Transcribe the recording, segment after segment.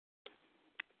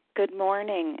Good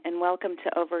morning, and welcome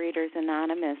to Overeaters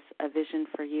Anonymous, a Vision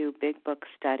for You Big Book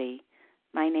Study.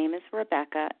 My name is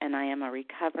Rebecca, and I am a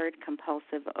recovered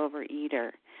compulsive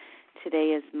overeater.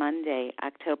 Today is Monday,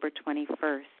 October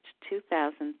 21st,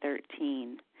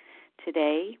 2013.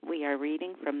 Today, we are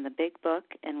reading from the Big Book,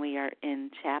 and we are in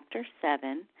Chapter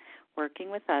 7, Working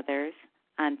with Others,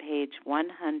 on page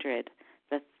 100,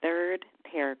 the third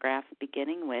paragraph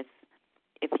beginning with,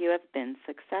 If you have been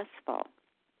successful.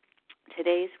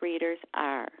 Today's readers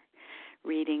are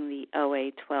reading the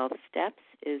OA 12 Steps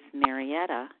is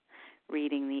Marietta,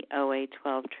 reading the OA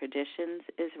 12 Traditions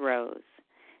is Rose,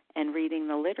 and reading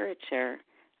the literature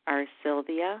are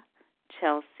Sylvia,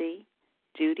 Chelsea,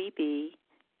 Judy B.,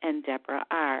 and Deborah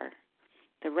R.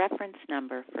 The reference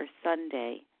number for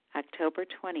Sunday, October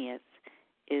 20th,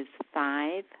 is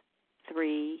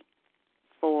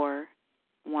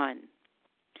 5341.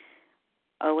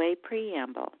 OA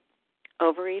Preamble.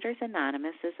 Overeaters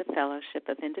Anonymous is a fellowship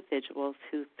of individuals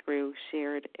who, through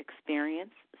shared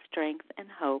experience, strength, and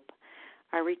hope,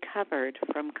 are recovered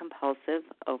from compulsive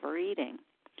overeating.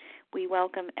 We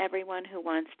welcome everyone who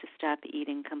wants to stop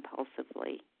eating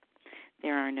compulsively.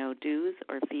 There are no dues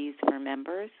or fees for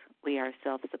members. We are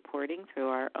self-supporting through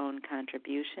our own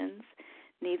contributions,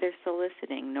 neither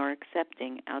soliciting nor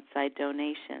accepting outside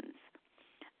donations.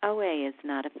 OA is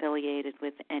not affiliated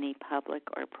with any public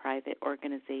or private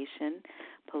organization,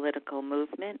 political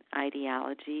movement,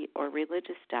 ideology, or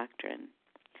religious doctrine.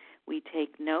 We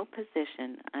take no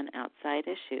position on outside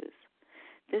issues.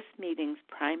 This meeting's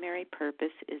primary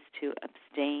purpose is to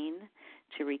abstain,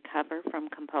 to recover from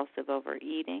compulsive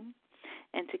overeating,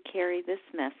 and to carry this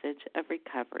message of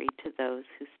recovery to those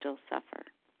who still suffer.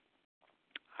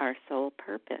 Our sole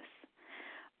purpose.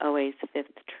 OA's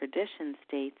fifth tradition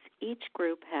states each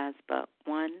group has but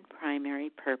one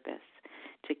primary purpose,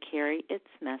 to carry its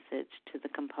message to the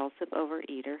compulsive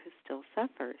overeater who still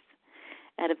suffers.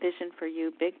 At a Vision for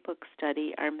You Big Book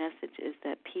Study, our message is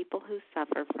that people who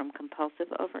suffer from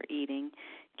compulsive overeating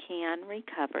can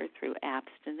recover through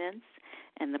abstinence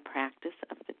and the practice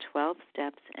of the 12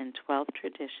 steps and 12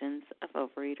 traditions of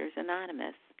Overeaters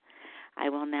Anonymous. I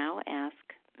will now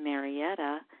ask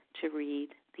Marietta to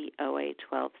read the OA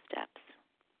 12 steps.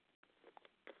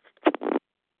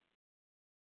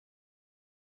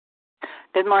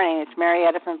 Good morning. It's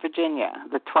Marietta from Virginia.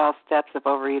 The 12 steps of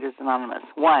Overeaters Anonymous.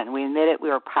 1. We admitted we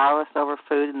were powerless over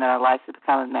food and that our lives had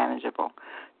become unmanageable.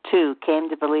 2. Came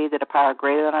to believe that a power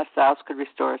greater than ourselves could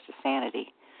restore us to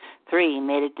sanity. 3.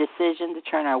 Made a decision to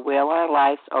turn our will and our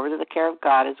lives over to the care of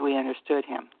God as we understood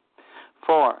Him.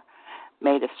 4.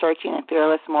 Made a searching and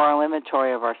fearless moral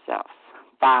inventory of ourselves.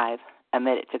 5.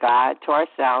 Admitted to God, to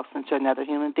ourselves, and to another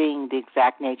human being the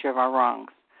exact nature of our wrongs.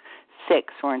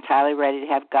 6. We're entirely ready to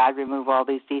have God remove all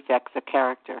these defects of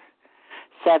character.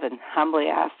 7. Humbly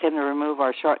asked Him to remove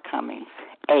our shortcomings.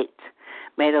 8.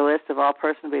 Made a list of all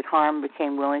persons we'd harmed and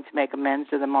became willing to make amends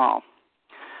to them all.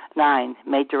 9.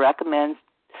 Made direct amends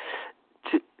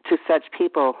to such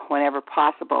people whenever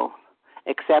possible,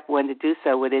 except when to do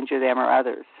so would injure them or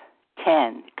others.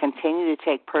 10. Continue to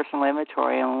take personal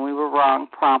inventory, and when we were wrong,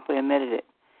 promptly admitted it.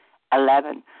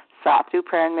 11. Sought through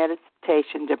prayer and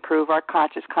meditation to improve our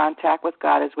conscious contact with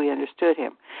God as we understood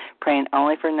Him, praying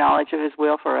only for knowledge of His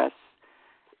will for us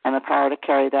and the power to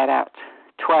carry that out.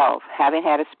 12. Having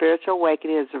had a spiritual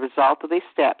awakening as a result of these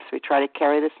steps, we try to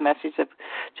carry this message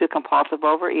to compulsive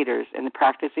overeaters and to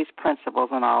practice these principles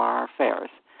in all our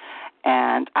affairs.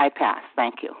 And I pass.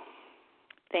 Thank you.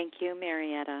 Thank you,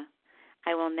 Marietta.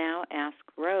 I will now ask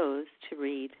Rose to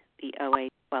read the OA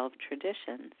 12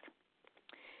 Traditions.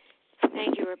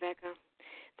 Thank you, Rebecca.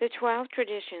 The 12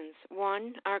 traditions.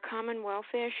 1. Our common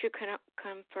welfare should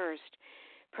come first.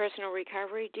 Personal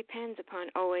recovery depends upon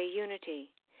OA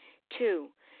unity. 2.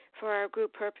 For our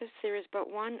group purpose, there is but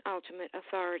one ultimate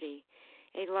authority,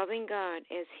 a loving God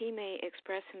as He may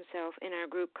express Himself in our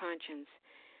group conscience.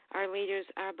 Our leaders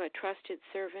are but trusted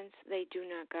servants. They do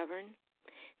not govern.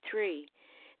 3.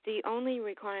 The only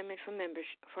requirement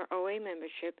for OA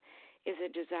membership is a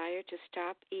desire to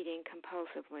stop eating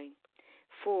compulsively.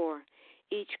 4.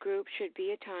 Each group should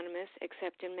be autonomous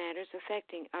except in matters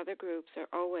affecting other groups or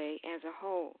OA as a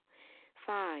whole.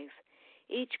 5.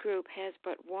 Each group has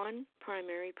but one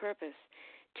primary purpose,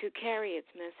 to carry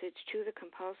its message to the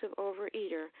compulsive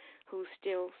overeater who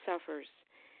still suffers.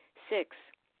 6.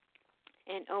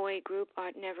 An OA group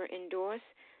ought never endorse,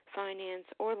 finance,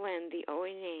 or lend the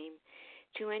OA name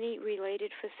to any related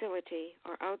facility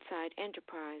or outside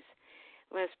enterprise,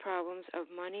 lest problems of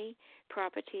money,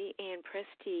 property, and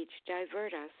prestige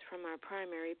divert us from our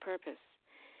primary purpose.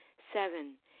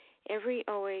 7. Every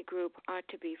OA group ought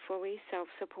to be fully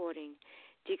self-supporting,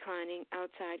 declining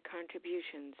outside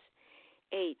contributions.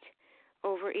 8.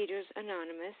 Overeaters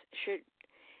Anonymous should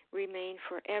remain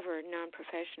forever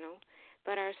non-professional,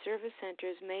 but our service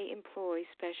centers may employ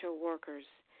special workers.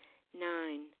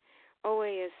 9.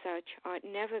 OA as such ought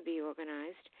never be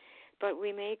organized, but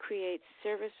we may create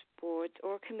service boards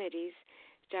or committees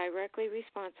directly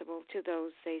responsible to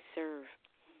those they serve.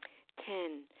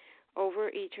 10.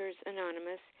 Overeaters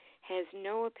Anonymous has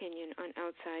no opinion on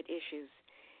outside issues.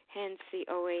 Hence, the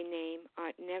OA name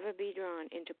ought never be drawn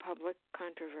into public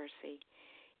controversy.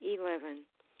 11.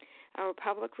 Our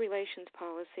public relations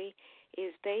policy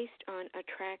is based on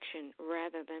attraction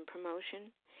rather than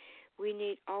promotion. We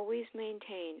need always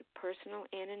maintain personal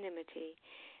anonymity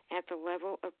at the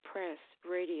level of press,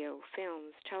 radio,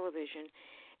 films, television,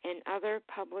 and other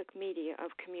public media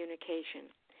of communication.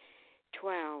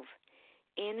 12.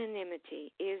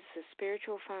 Anonymity is the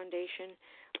spiritual foundation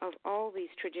of all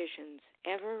these traditions,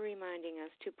 ever reminding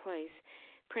us to place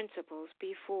principles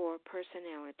before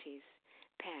personalities.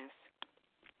 Pass.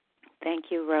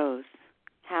 Thank you, Rose.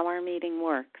 How our meeting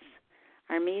works.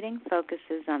 Our meeting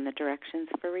focuses on the directions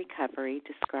for recovery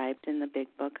described in the Big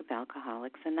Book of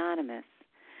Alcoholics Anonymous.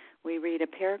 We read a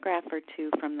paragraph or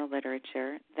two from the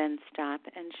literature, then stop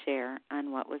and share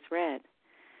on what was read.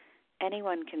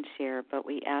 Anyone can share, but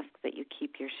we ask that you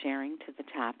keep your sharing to the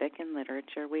topic and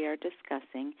literature we are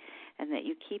discussing, and that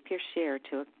you keep your share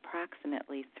to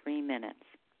approximately 3 minutes.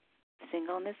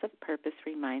 Singleness of purpose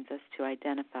reminds us to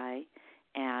identify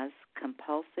as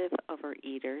compulsive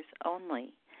overeaters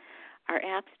only. Our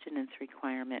abstinence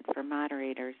requirement for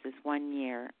moderators is 1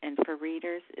 year, and for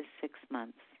readers is 6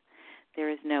 months. There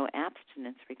is no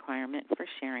abstinence requirement for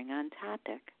sharing on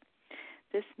topic.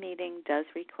 This meeting does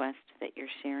request that your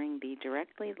sharing be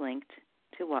directly linked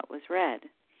to what was read.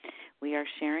 We are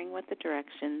sharing what the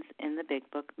directions in the Big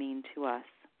Book mean to us.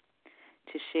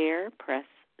 To share, press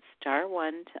star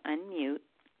 1 to unmute.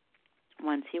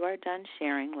 Once you are done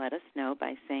sharing, let us know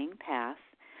by saying pass,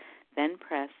 then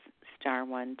press star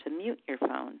 1 to mute your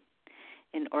phone.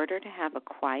 In order to have a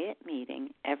quiet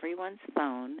meeting, everyone's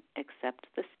phone, except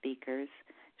the speaker's,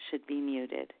 should be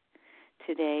muted.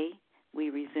 Today, we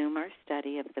resume our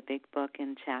study of the Big Book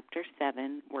in Chapter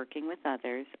 7, Working with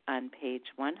Others, on page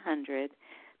 100,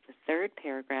 the third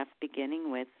paragraph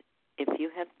beginning with, If you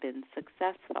have been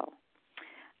successful.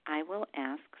 I will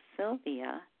ask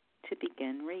Sylvia to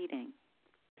begin reading.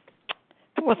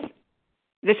 Well,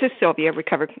 this is Sylvia,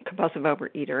 recovered compulsive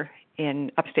overeater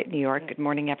in upstate New York. Good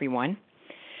morning, everyone.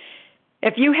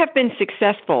 If you have been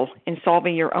successful in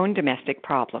solving your own domestic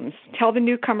problems, tell the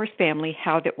newcomer's family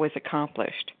how that was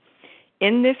accomplished.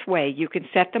 In this way, you can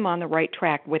set them on the right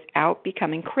track without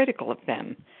becoming critical of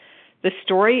them. The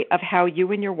story of how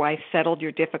you and your wife settled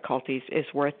your difficulties is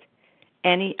worth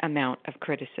any amount of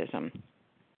criticism.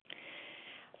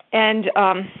 And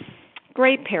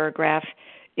great paragraph.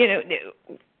 You know,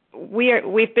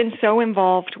 we've been so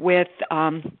involved with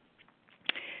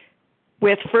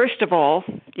first of all,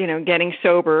 you know, getting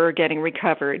sober, getting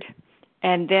recovered,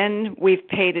 and then we've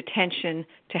paid attention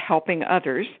to helping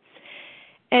others.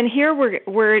 And here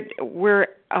we're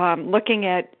looking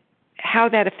at how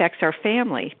that affects our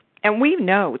family. And we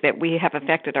know that we have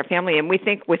affected our family, and we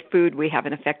think with food we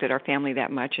haven't affected our family that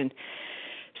much. And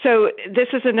so this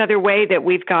is another way that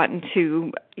we've gotten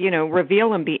to, you know,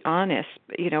 reveal and be honest.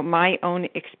 You know, my own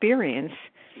experience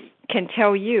can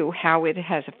tell you how it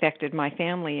has affected my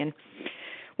family. And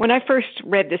when I first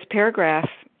read this paragraph,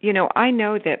 you know, I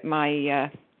know that my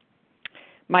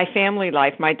family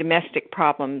life, my domestic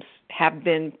problems have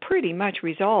been pretty much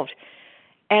resolved.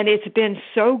 And it's been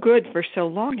so good for so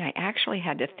long, I actually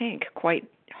had to think quite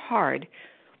hard,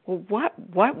 well,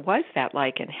 what was that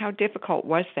like and how difficult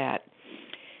was that?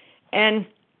 And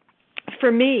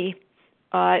for me,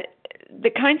 the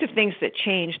kinds of things that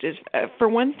changed is, for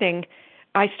one thing,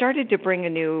 I started to bring a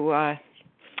new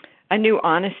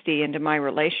honesty into my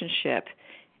relationship.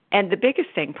 And the biggest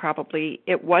thing probably,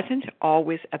 it wasn't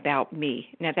always about me.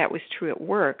 Now, that was true at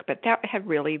work, but that had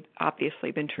really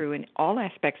obviously been true in all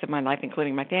aspects of my life,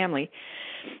 including my family.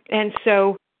 And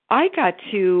so I got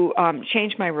to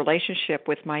change my relationship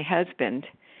with my husband,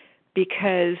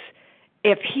 because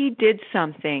if he did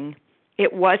something,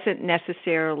 it wasn't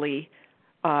necessarily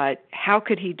how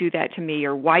could he do that to me,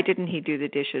 or why didn't he do the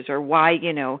dishes, or why,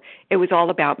 you know, it was all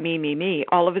about me.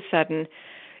 All of a sudden,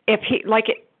 if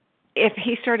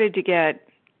he started to get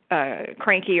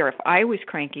cranky, or if I was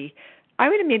cranky, I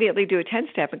would immediately do a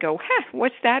 10-step and go,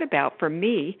 what's that about for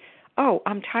me? Oh,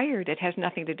 I'm tired. It has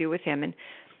nothing to do with him. And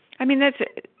I mean,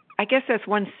 I guess that's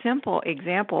one simple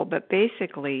example, but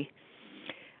basically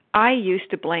I used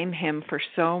to blame him for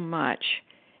so much.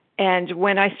 And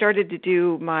when I started to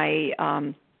do my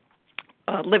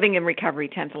Living in Recovery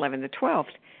 10th, 11th, and 12th,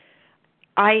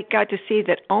 I got to see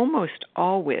that almost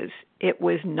always it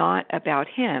was not about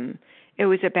him. It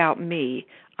was about me.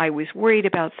 I was worried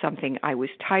about something. I was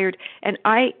tired. And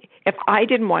if I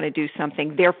didn't want to do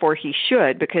something, therefore he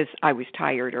should because I was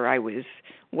tired or I was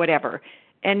whatever,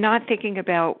 and not thinking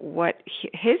about what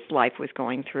his life was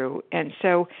going through. And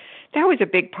so that was a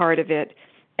big part of it.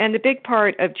 And the big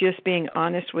part of just being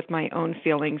honest with my own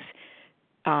feelings,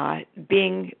 I'm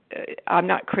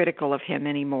not critical of him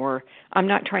anymore. I'm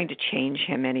not trying to change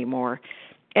him anymore.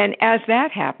 And as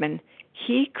that happened,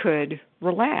 he could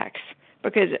relax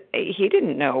because he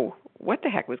didn't know what the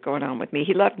heck was going on with me.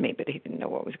 He loved me, but he didn't know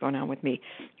what was going on with me.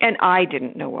 And I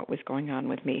didn't know what was going on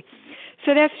with me.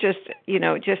 So that's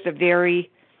just a very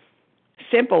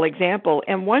simple example.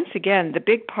 And once again, the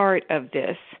big part of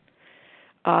this,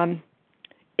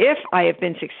 if I have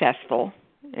been successful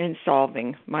in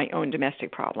solving my own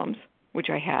domestic problems, which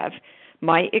I have,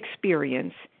 my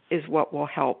experience is what will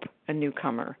help a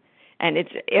newcomer. And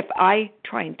if I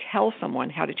try and tell someone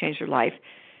how to change their life,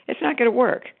 it's not going to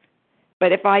work.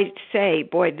 But if I say,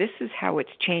 boy, this is how it's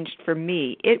changed for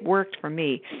me, it worked for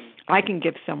me, I can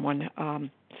give someone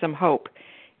some hope.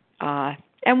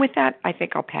 And with that, I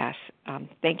think I'll pass.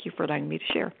 Thank you for allowing me to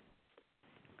share.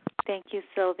 Thank you,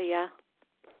 Sylvia.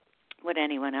 Would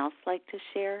anyone else like to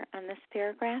share on this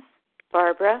paragraph?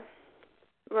 Barbara?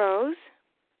 Rose?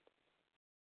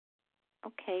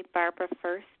 Okay, Barbara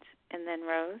first, and then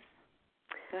Rose.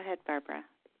 Go ahead, Barbara.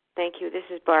 Thank you. This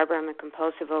is Barbara. I'm a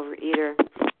compulsive overeater.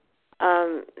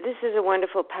 This is a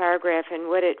wonderful paragraph, and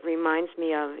what it reminds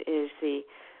me of is the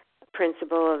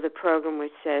principle of the program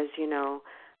which says,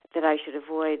 that I should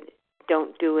avoid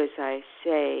don't do as I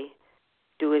say,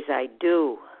 do as I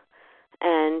do.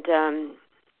 And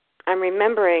I'm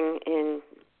remembering in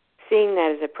seeing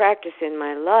that as a practice in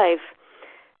my life,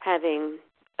 having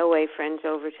OA friends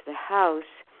over to the house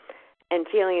and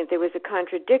feeling that there was a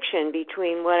contradiction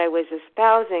between what I was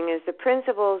espousing as the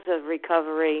principles of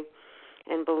recovery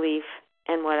and belief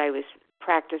and what I was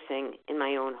practicing in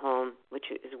my own home, which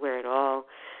is where it all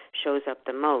shows up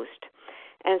the most.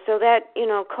 And so that,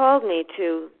 called me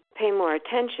to pay more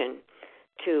attention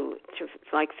to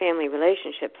like family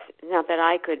relationships. Not that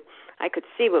I could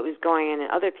see what was going on in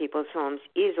other people's homes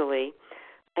easily,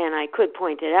 and I could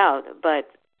point it out, but,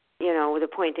 with the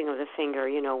pointing of the finger,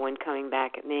 when coming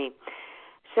back at me.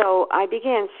 So I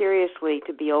began seriously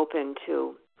to be open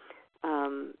to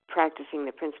practicing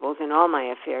the principles in all my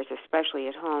affairs, especially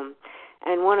at home.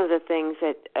 And one of the things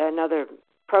that another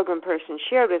program person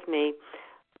shared with me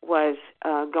was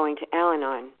going to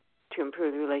Al-Anon to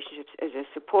improve the relationships as a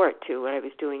support to what I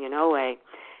was doing in OA,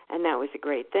 and that was a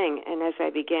great thing. And as I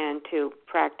began to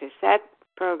practice that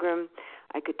program,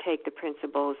 I could take the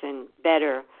principles and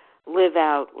better live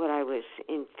out what I was,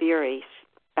 in theory,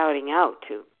 spouting out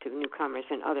to newcomers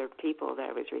and other people that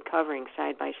I was recovering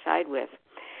side by side with.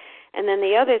 And then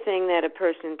the other thing that a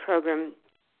person program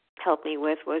helped me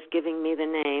with was giving me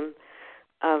the name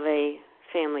of a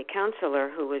family counselor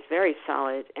who was very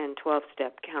solid in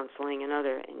 12-step counseling and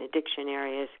other in addiction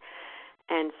areas.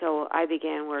 And so I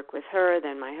began work with her,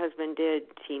 then my husband did,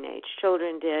 teenage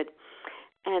children did.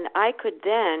 And I could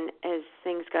then, as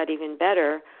things got even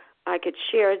better, I could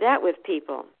share that with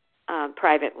people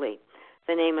privately,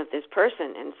 the name of this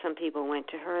person. And some people went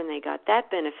to her and they got that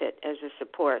benefit as a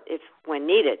support, if when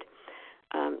needed,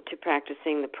 to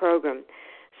practicing the program.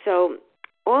 So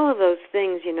all of those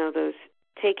things, those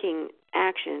taking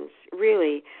actions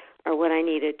really are what I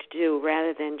needed to do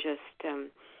rather than just,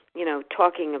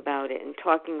 talking about it and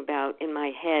talking about in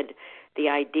my head the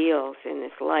ideals in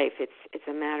this life. It's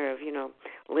a matter of,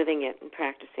 living it and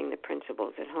practicing the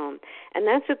principles at home. And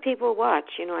that's what people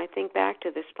watch. I think back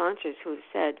to the sponsors who have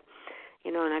said,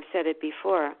 and I've said it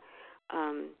before,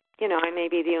 I may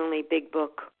be the only big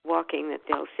book walking that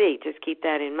they'll see. Just keep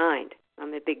that in mind.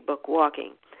 I'm the big book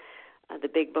walking. The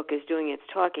big book is doing its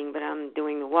talking, but I'm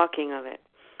doing the walking of it.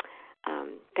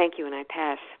 Thank you, and I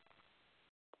pass.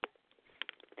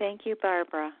 Thank you,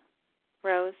 Barbara.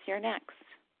 Rose, you're next.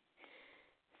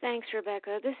 Thanks,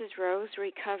 Rebecca. This is Rose,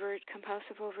 recovered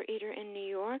compulsive overeater in New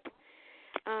York.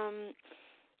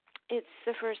 It's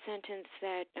the first sentence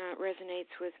that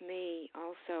resonates with me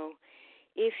also.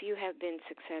 If you have been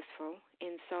successful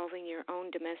in solving your own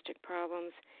domestic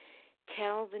problems,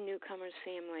 tell the newcomer's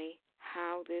family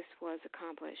how this was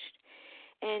accomplished.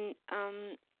 And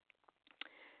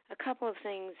a couple of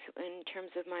things in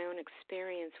terms of my own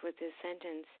experience with this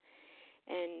sentence.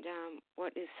 And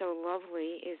what is so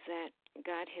lovely is that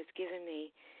God has given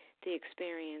me the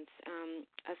experience,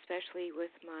 especially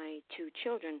with my two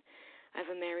children. I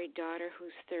have a married daughter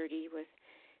who's 30 with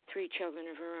 3 children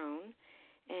of her own,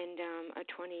 and a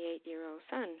 28-year-old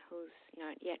son who's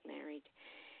not yet married.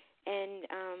 And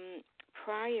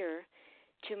prior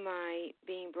to my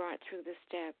being brought through the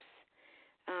steps,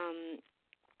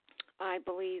 I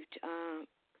believed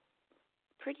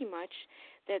pretty much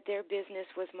that their business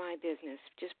was my business,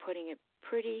 just putting it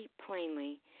pretty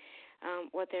plainly.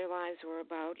 What their lives were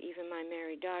about, even my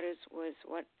married daughter's, was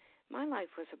what my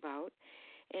life was about.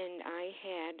 And I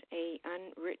had a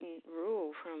unwritten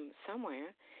rule from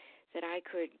somewhere that I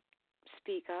could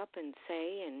speak up and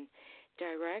say and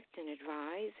direct and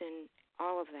advise and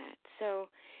all of that.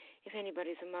 So if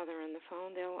anybody's a mother on the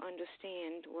phone, they'll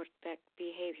understand what that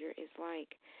behavior is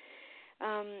like.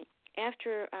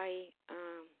 After I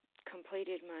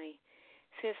completed my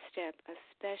 5th step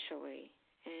especially,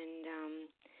 and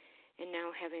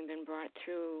now having been brought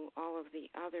through all of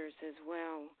the others as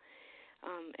well,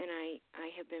 and I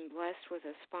have been blessed with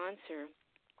a sponsor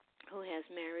who has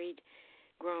married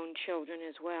grown children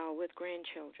as well with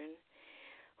grandchildren,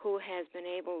 who has been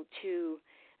able to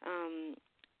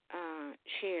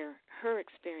share her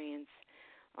experience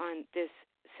on this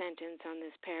sentence, on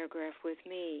this paragraph with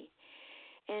me.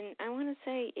 And I want to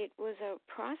say it was a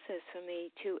process for me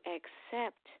to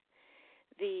accept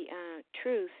the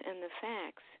truth and the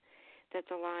facts that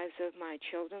the lives of my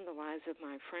children, the lives of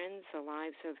my friends, the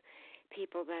lives of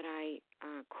people that I,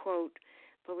 quote,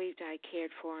 believed I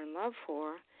cared for and loved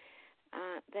for,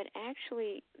 that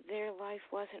actually their life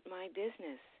wasn't my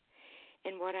business.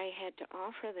 And what I had to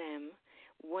offer them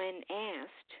when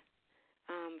asked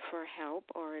for help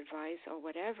or advice or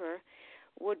whatever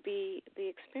would be the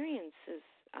experiences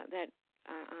that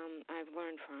I've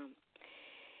learned from.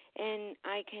 And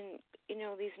I can,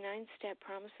 these 9-step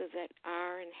promises that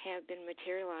are and have been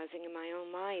materializing in my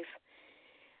own life,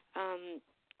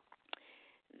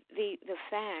 the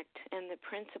fact and the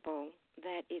principle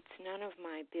that it's none of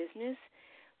my business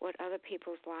what other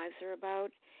people's lives are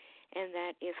about, and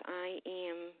that if I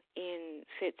am in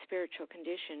fit spiritual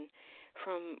condition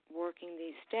from working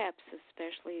these steps,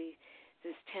 especially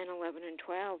this 10, 11, and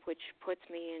 12, which puts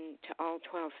me into all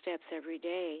 12 steps every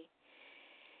day,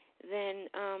 then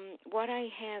what I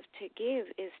have to give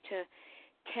is to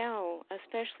tell,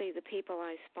 especially the people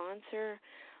I sponsor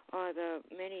or the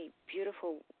many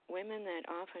beautiful women that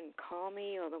often call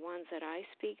me or the ones that I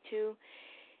speak to,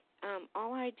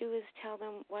 all I do is tell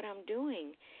them what I'm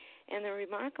doing. And the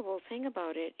remarkable thing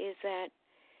about it is that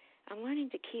I'm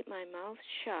learning to keep my mouth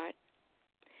shut,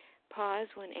 pause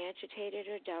when agitated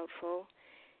or doubtful,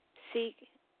 seek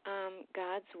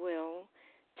God's will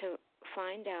to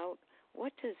find out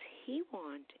what does He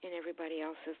want in everybody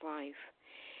else's life.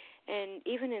 And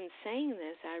even in saying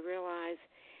this, I realize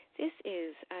this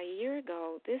is a year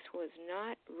ago. This was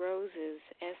not Rose's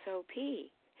SOP.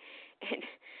 And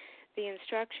the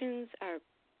instructions are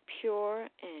pure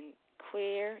and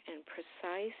clear and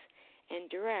precise and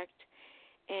direct.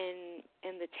 And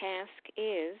the task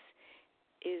is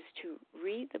to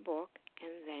read the book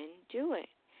and then do it.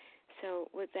 So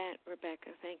with that, Rebecca,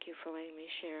 thank you for letting me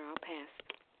share. I'll pass.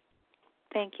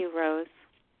 Thank you, Rose.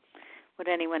 Would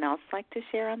anyone else like to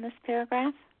share on this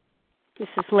paragraph? This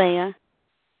is Leah.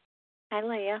 Hi,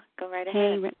 Leah. Go right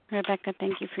ahead. Hey, Rebecca,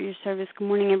 thank you for your service. Good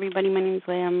morning, everybody. My name is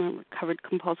Leah. I'm a recovered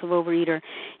compulsive overeater.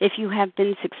 If you have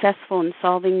been successful in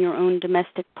solving your own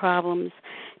domestic problems,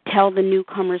 tell the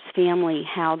newcomer's family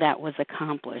how that was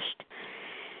accomplished.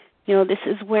 This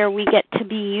is where we get to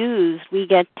be used. We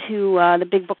get to, the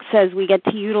big book says, we get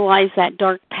to utilize that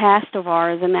dark past of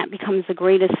ours, and that becomes the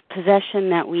greatest possession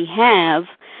that we have,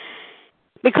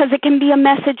 because it can be a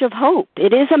message of hope.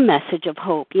 It is a message of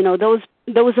hope.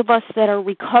 Those of us that are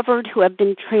recovered, who have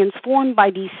been transformed by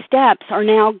these steps, are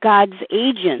now God's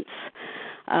agents.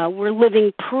 We're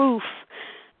living proof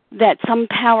that some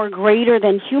power greater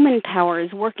than human power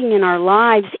is working in our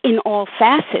lives, in all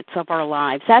facets of our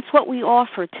lives. That's what we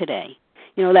offer today.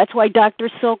 That's why Dr.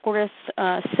 Silkworth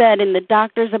said in the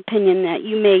doctor's opinion that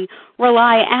you may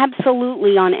rely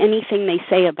absolutely on anything they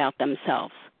say about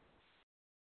themselves.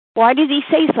 Why did he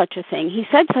say such a thing? He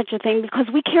said such a thing because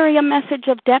we carry a message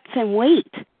of depth and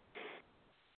weight.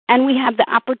 And we have the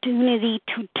opportunity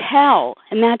to tell,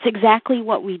 and that's exactly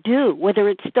what we do, whether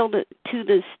it's to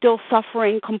the still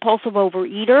suffering compulsive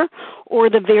overeater or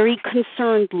the very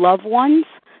concerned loved ones,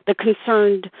 the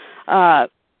concerned,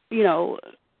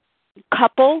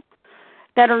 couple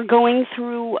that are going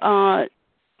through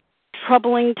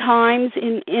troubling times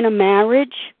in a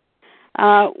marriage.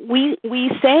 We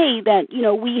say that,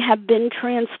 we have been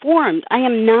transformed. I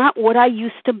am not what I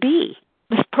used to be.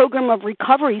 this program of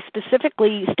recovery,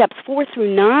 specifically steps 4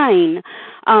 through 9,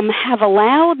 have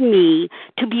allowed me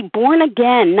to be born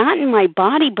again, not in my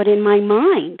body, but in my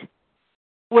mind,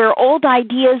 where old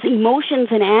ideas, emotions,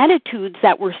 and attitudes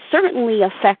that were certainly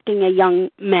affecting a young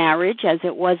marriage, as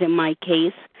it was in my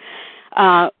case,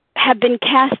 have been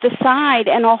cast aside,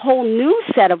 and a whole new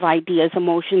set of ideas,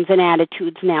 emotions, and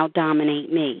attitudes now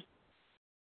dominate me.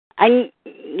 I,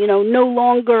 no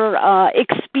longer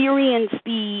experience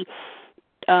the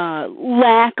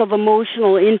lack of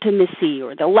emotional intimacy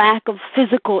or the lack of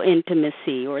physical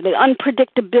intimacy or the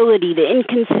unpredictability, the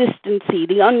inconsistency,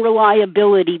 the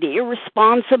unreliability, the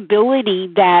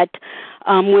irresponsibility that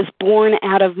was born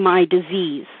out of my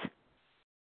disease.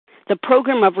 The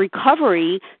program of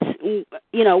recovery,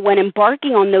 when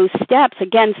embarking on those steps,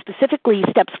 again, specifically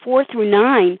steps 4 through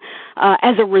 9,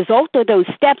 as a result of those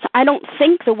steps, I don't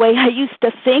think the way I used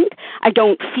to think, I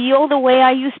don't feel the way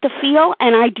I used to feel,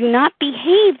 and I do not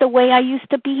behave the way I used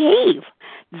to behave.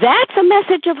 That's a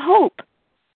message of hope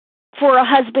for a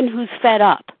husband who's fed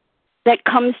up, that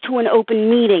comes to an open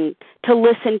meeting to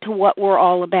listen to what we're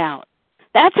all about.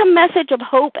 That's a message of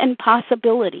hope and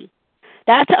possibility.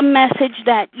 That's a message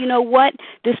that,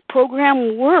 this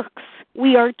program works.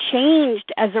 We are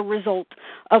changed as a result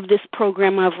of this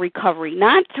program of recovery,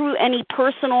 not through any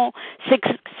personal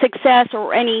success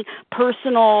or any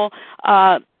personal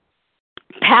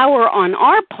power on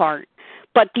our part,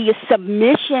 but the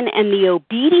submission and the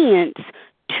obedience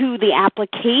to the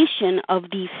application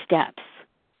of these steps.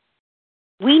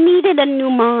 We needed a new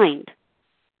mind,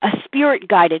 a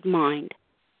spirit-guided mind.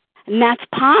 And that's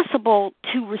possible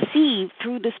to receive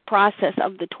through this process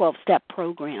of the 12-step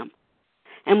program.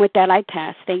 And with that, I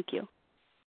pass. Thank you.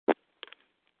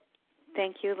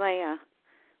 Thank you, Leah.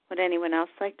 Would anyone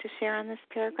else like to share on this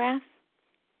paragraph?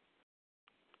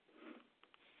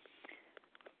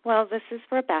 Well, this is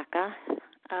Rebecca,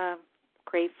 a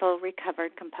grateful,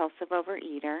 recovered, compulsive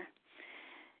overeater.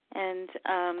 And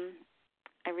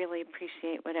I really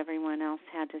appreciate what everyone else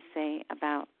had to say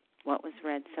about what was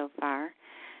read so far.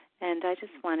 And I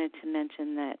just wanted to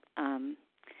mention that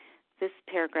this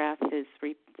paragraph is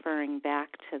referring back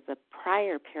to the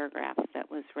prior paragraph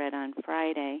that was read on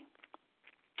Friday,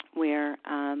 where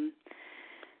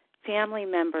family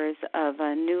members of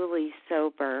a newly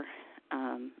sober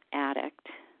addict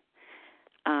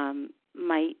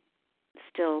might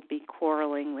still be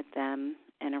quarreling with them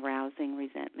and arousing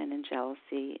resentment and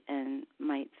jealousy, and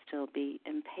might still be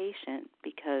impatient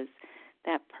because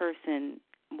that person,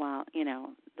 while,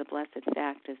 the blessed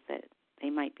fact is that they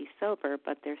might be sober,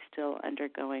 but they're still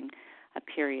undergoing a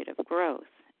period of growth.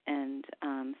 And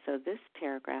so this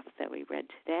paragraph that we read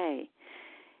today,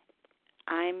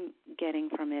 I'm getting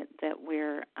from it that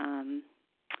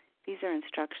these are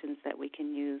instructions that we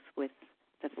can use with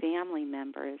the family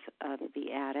members of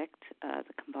the addict,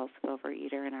 the compulsive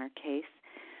overeater in our case,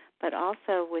 but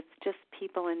also with just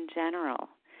people in general.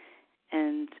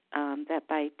 And that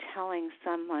by telling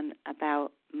someone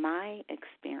about my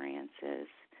experiences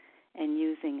and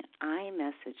using I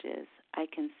messages, I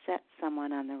can set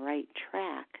someone on the right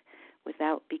track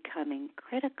without becoming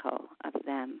critical of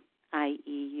them,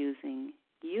 i.e. using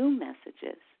you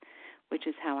messages, which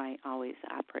is how I always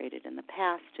operated in the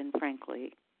past, and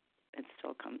frankly, it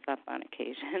still comes up on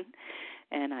occasion,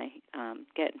 and I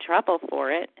get in trouble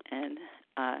for it and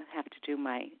have to do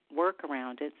my work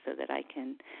around it so that I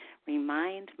can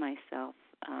remind myself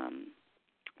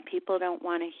people don't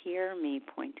want to hear me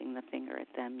pointing the finger at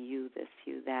them, you this,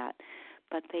 you that,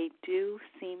 but they do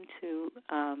seem to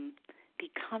be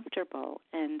comfortable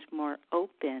and more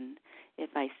open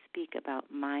if I speak about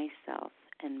myself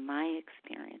and my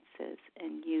experiences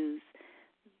and use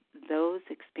those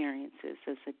experiences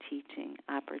as a teaching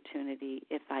opportunity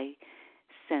if I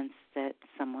sense that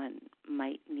someone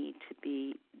might need to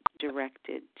be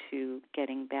directed to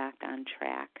getting back on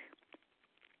track.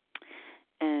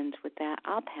 And with that,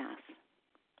 I'll pass.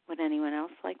 Would anyone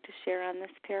else like to share on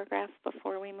this paragraph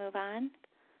before we move on?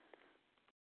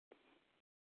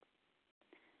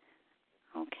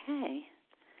 Okay.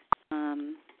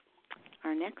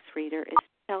 Our next reader is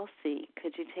Chelsea.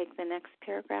 Could you take the next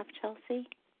paragraph, Chelsea?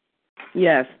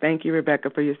 Yes, thank you, Rebecca,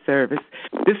 for your service.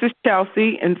 This is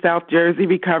Chelsea in South Jersey,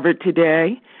 recovered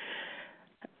today.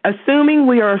 Assuming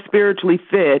we are spiritually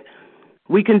fit,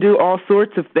 we can do all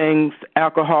sorts of things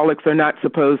alcoholics are not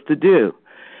supposed to do.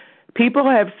 People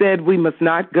have said we must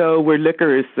not go where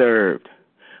liquor is served.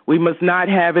 We must not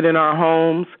have it in our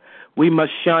homes. We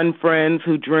must shun friends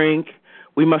who drink.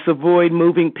 We must avoid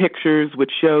moving pictures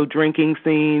which show drinking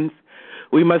scenes.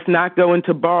 We must not go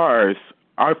into bars.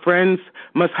 Our friends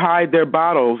must hide their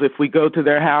bottles if we go to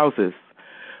their houses.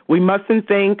 We mustn't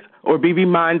think or be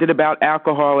reminded about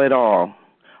alcohol at all.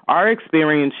 Our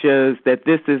experience shows that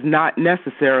this is not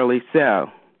necessarily so.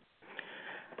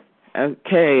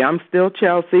 Okay, I'm still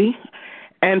Chelsea.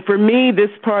 And for me,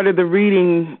 this part of the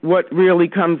reading, what really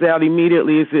comes out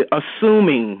immediately is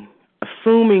assuming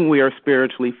we are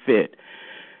spiritually fit.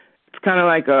 It's kind of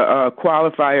like a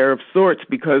qualifier of sorts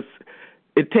because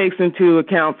it takes into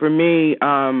account for me,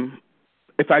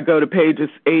 if I go to pages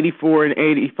 84 and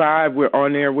 85, we're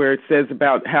on there where it says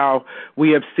about how we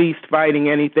have ceased fighting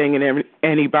anything and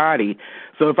anybody.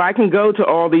 So if I can go to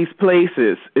all these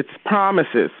places, it's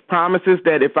promises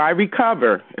that if I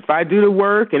recover, if I do the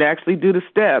work and actually do the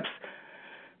steps,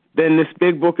 then this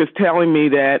big book is telling me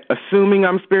that assuming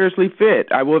I'm spiritually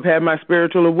fit, I will have had my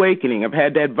spiritual awakening, I've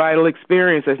had that vital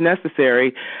experience as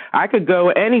necessary, I could go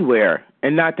anywhere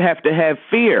and not have to have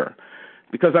fear.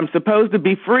 Because I'm supposed to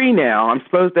be free now. I'm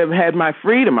supposed to have had my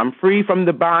freedom. I'm free from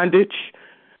the bondage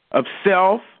of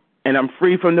self, and I'm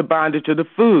free from the bondage of the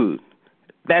food.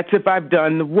 That's if I've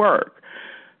done the work.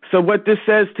 So what this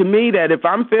says to me, that if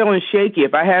I'm feeling shaky,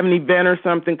 if I have an event or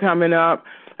something coming up,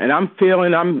 and I'm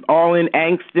feeling I'm all in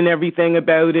angst and everything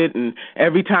about it, and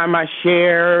every time I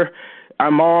share,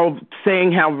 I'm all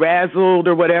saying how razzled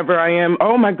or whatever I am.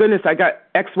 Oh, my goodness, I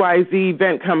got XYZ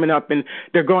event coming up, and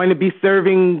they're going to be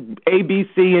serving A, B,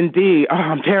 C, and D. Oh,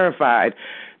 I'm terrified.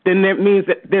 Then that means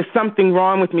that there's something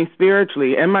wrong with me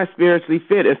spiritually. Am I spiritually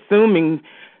fit? Assuming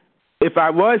if I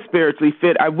was spiritually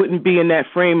fit, I wouldn't be in that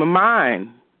frame of mind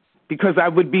because I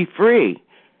would be free.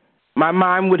 My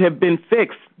mind would have been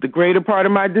fixed. The greater part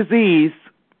of my disease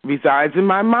resides in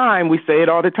my mind. We say it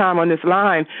all the time on this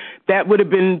line. That would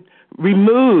have been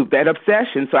remove that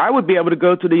obsession. So I would be able to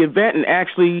go to the event and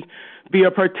actually be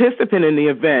a participant in the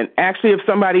event. Actually, if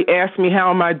somebody asked me how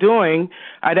am I doing,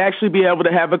 I'd actually be able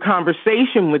to have a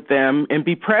conversation with them and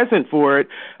be present for it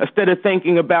instead of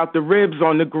thinking about the ribs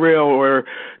on the grill or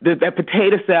that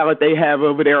potato salad they have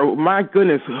over there. Oh, my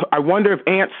goodness, I wonder if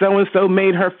Aunt so-and-so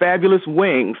made her fabulous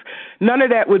wings. None of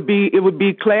that would be, it would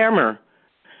be clamor.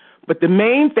 But the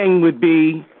main thing would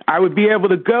be I would be able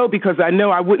to go because I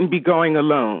know I wouldn't be going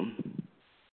alone.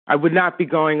 I would not be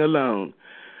going alone.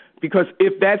 Because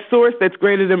if that source that's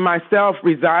greater than myself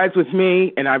resides with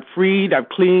me and I've freed, I've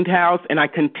cleaned house, and I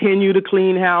continue to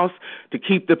clean house to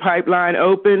keep the pipeline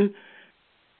open,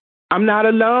 I'm not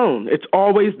alone. It's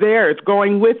always there. It's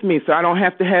going with me, so I don't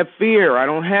have to have fear. I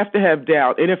don't have to have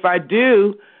doubt. And if I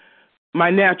do, my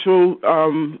natural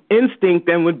instinct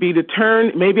then would be to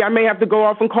turn. Maybe I may have to go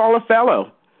off and call a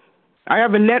fellow. I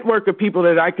have a network of people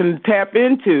that I can tap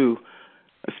into,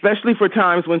 especially for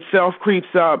times when self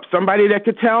creeps up. Somebody that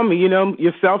could tell me, you know,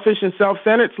 your selfish and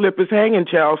self-centered slip is hanging,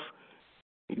 Chelsea.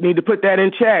 You need to put that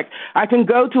in check. I can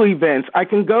go to events. I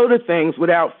can go to things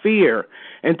without fear.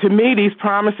 And to me, these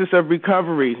promises of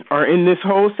recovery are in this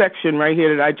whole section right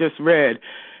here that I just read.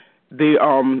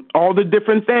 All the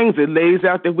different things it lays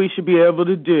out that we should be able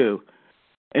to do.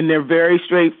 And they're very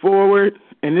straightforward.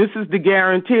 And this is the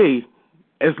guarantee.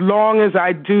 As long as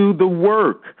I do the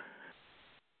work,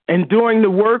 and doing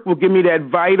the work will give me that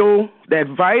vital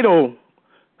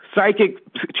psychic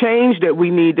change that we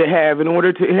need to have in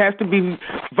order to, it has to be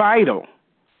vital.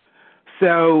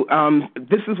 So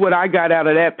this is what I got out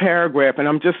of that paragraph, and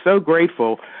I'm just so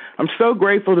grateful. I'm so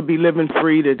grateful to be living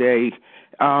free today.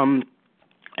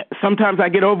 Sometimes I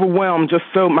get overwhelmed, just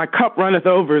so my cup runneth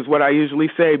over is what I usually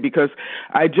say, because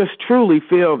I just truly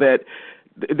feel that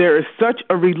there is such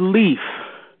a relief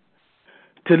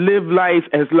to live life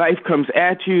as life comes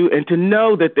at you and to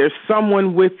know that there's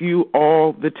someone with you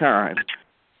all the time.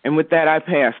 And with that, I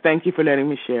pass. Thank you for letting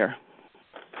me share.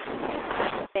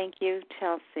 Thank you,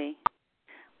 Chelsea.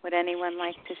 Would anyone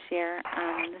like to share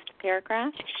on this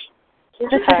paragraph? This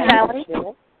is Sally.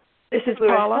 This is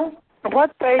Paula.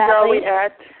 What page are we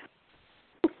at?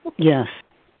 Yes.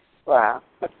 Wow.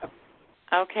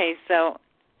 Okay, so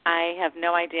I have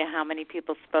no idea how many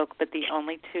people spoke, but the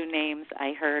only two names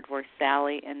I heard were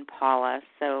Sally and Paula.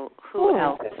 So who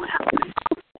else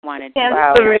wanted to?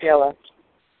 Wow, Sheila.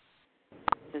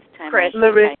 This time Chris.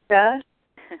 Larissa.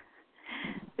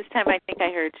 This time I think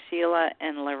I heard Sheila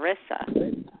and Larissa.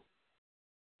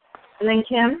 And then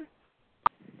Kim.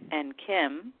 And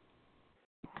Kim.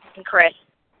 And Chris.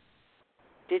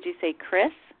 Did you say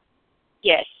Chris?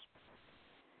 Yes.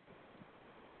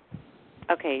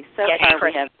 Okay, so yes, far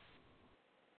Chris. we have...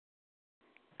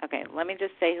 Okay, let me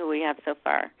just say who we have so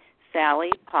far.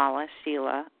 Sally, Paula,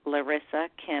 Sheila, Larissa,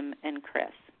 Kim, and Chris.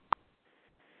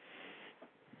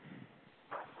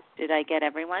 Did I get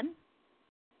everyone?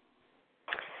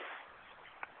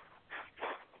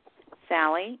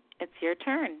 Sally, it's your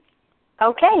turn.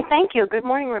 Okay, thank you. Good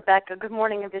morning, Rebecca. Good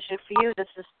morning, A Vision for You. This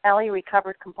is Ellie,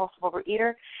 recovered compulsive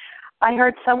overeater. I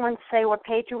heard someone say, what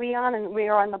page are we on? And we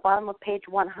are on the bottom of page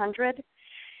 100.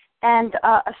 And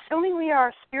assuming we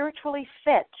are spiritually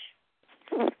fit,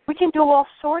 we can do all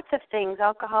sorts of things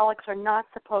alcoholics are not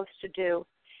supposed to do.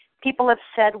 People have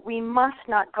said we must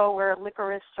not go where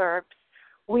liquor is served.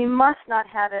 We must not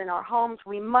have it in our homes.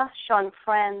 We must shun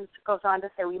friends. It goes on to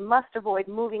say we must avoid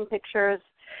moving pictures.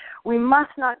 We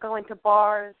must not go into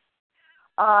bars.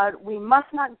 We must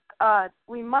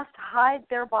hide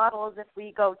their bottles if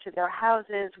we go to their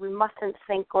houses. We mustn't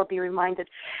think or be reminded.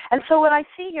 And so what I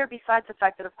see here, besides the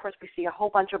fact that, of course, we see a whole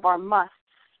bunch of our musts,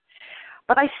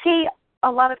 but I see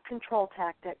a lot of control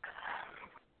tactics.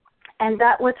 And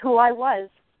that was who I was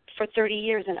for 30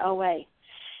 years in OA.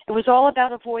 It was all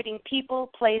about avoiding people,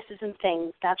 places, and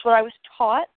things. That's what I was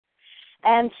taught,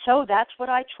 and so that's what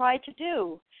I tried to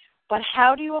do. But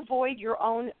how do you avoid your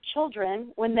own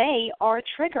children when they are a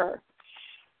trigger?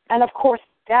 And, of course,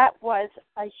 that was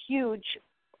a huge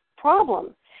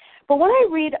problem. But when I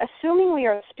read, assuming we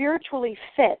are spiritually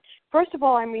fit, first of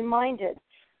all, I'm reminded,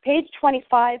 page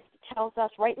 25 tells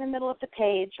us right in the middle of the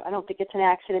page, I don't think it's an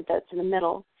accident that it's in the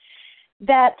middle,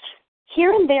 that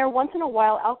here and there, once in a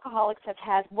while, alcoholics have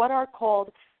had what are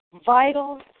called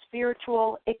vital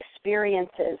spiritual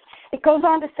experiences. It goes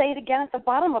on to say it again at the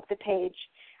bottom of the page.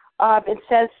 It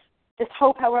says, this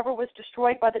hope, however, was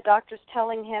destroyed by the doctors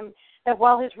telling him that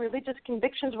while his religious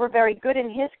convictions were very good in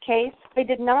his case, they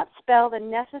did not spell the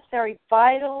necessary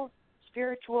vital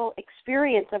spiritual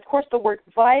experience. Of course, the word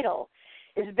vital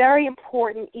is very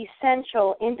important,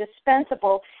 essential,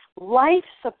 indispensable,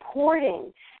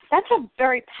 life-supporting. That's a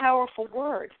very powerful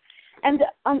word. And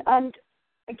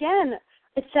again,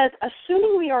 it says,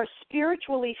 assuming we are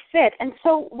spiritually fit. And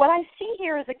so what I see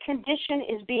here is a condition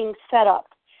is being set up.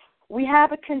 We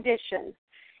have a condition.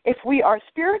 If we are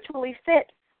spiritually fit,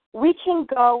 we can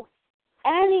go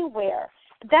anywhere.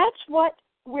 That's what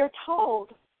we're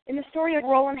told in the story of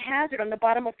Roland Hazard on the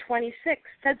bottom of 26. It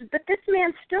says that this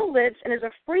man still lives and is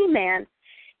a free man.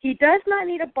 He does not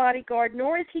need a bodyguard,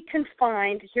 nor is he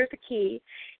confined. Here's the key.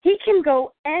 He can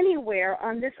go anywhere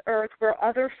on this earth where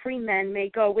other free men may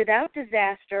go without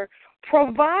disaster,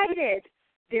 provided,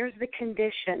 there's the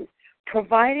condition,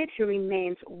 provided he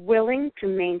remains willing to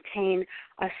maintain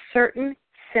a certain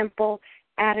simple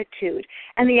attitude.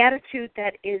 And the attitude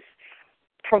that is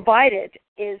provided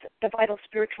is the vital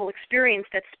spiritual experience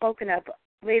that's spoken of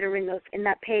later in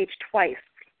that page twice.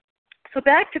 So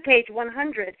back to page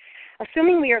 100,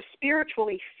 assuming we are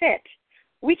spiritually fit,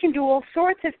 we can do all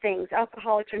sorts of things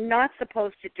alcoholics are not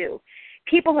supposed to do.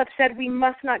 People have said we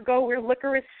must not go where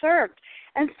liquor is served.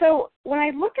 And so when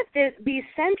I look at these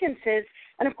sentences,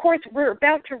 and of course we're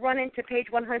about to run into page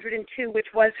 102, which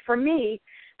was for me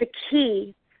the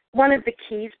key, one of the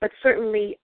keys, but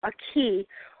certainly a key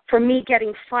for me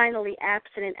getting finally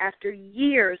abstinent after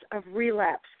years of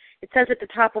relapse. It says at the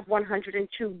top of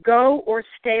 102, go or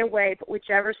stay away, but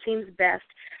whichever seems best.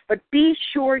 But be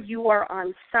sure you are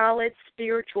on solid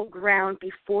spiritual ground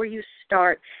before you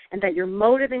start and that your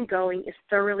motive in going is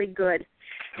thoroughly good.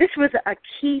 This was a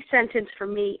key sentence for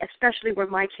me, especially where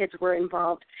my kids were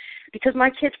involved, because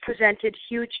my kids presented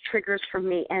huge triggers for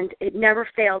me, and it never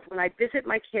failed. When I visit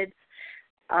my kids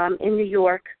in New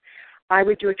York, I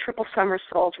would do a triple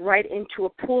somersault right into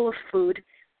a pool of food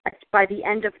by the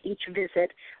end of each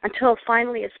visit, until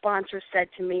finally a sponsor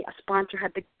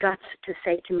had the guts to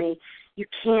say to me, you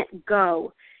can't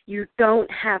go. You don't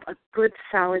have a good,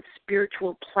 solid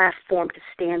spiritual platform to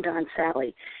stand on,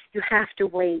 Sally. You have to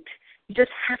wait. You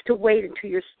just have to wait until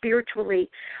you're spiritually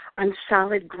on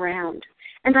solid ground.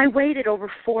 And I waited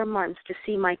over 4 months to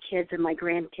see my kids and my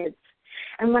grandkids.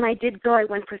 And when I did go, I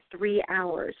went for 3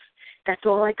 hours. That's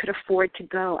all I could afford to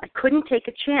go. I couldn't take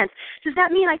a chance. Does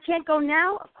that mean I can't go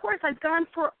now? Of course, I've gone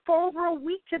for over a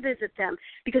week to visit them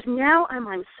because now I'm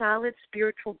on solid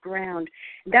spiritual ground.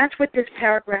 That's what this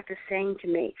paragraph is saying to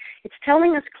me. It's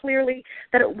telling us clearly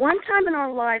that at one time in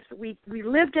our lives we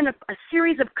lived in a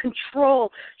series of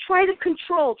control. Try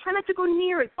not to go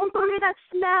near it. Don't go near that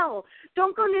smell.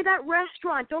 Don't go near that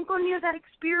restaurant. Don't go near that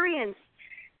experience.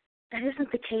 That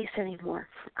isn't the case anymore.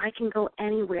 I can go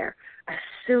anywhere,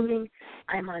 assuming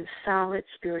I'm on solid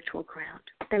spiritual ground.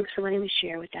 Thanks for letting me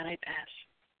share. With that, I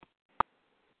pass.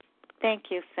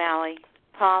 Thank you, Sally.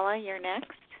 Paula, you're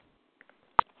next.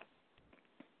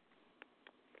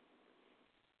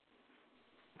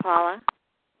 Paula?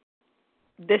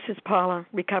 This is Paula,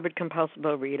 recovered compulsive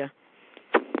overeater.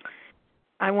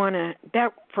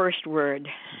 That first word,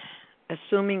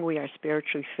 assuming we are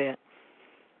spiritually fit.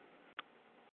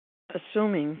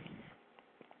 Assuming,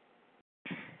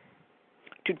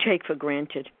 to take for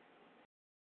granted.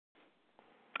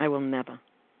 I will never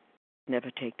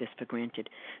take this for granted.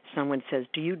 Someone says,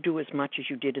 do you do as much as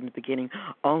you did in the beginning?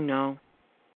 Oh, no.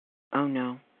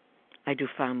 I do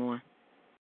far more.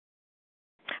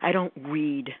 I don't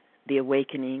read The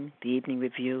Awakening, the Evening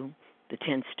Review, the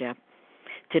 10th Step.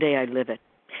 Today I live it,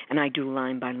 and I do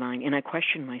line by line, and I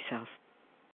question myself.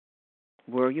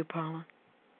 Were you, Paula?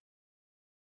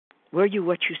 Were you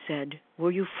what you said?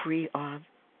 Were you free of?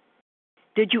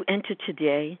 Did you enter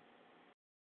today?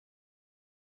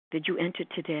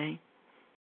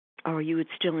 Or are you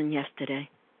still in yesterday?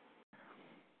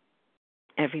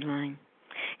 Every line.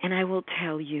 And I will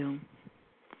tell you,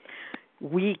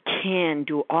 we can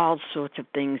do all sorts of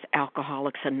things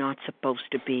alcoholics are not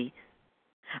supposed to be.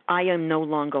 I am no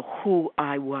longer who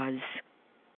I was.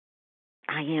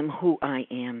 I am who I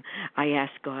am. I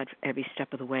ask God for every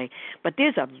step of the way. But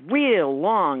there's a real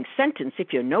long sentence,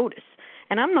 if you notice.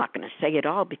 And I'm not going to say it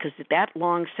all because that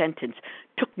long sentence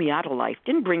took me out of life,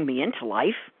 didn't bring me into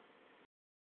life.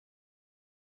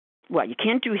 Well, you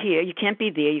can't do here, you can't be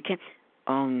there, you can't.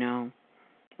 Oh, no.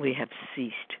 We have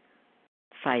ceased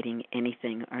fighting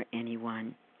anything or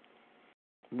anyone.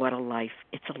 What a life.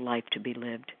 It's a life to be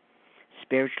lived.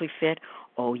 Spiritually fit?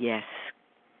 Oh, yes.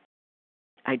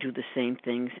 I do the same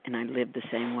things and I live the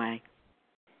same way.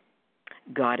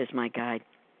 God is my guide.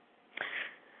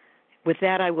 With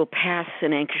that, I will pass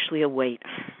and anxiously await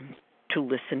to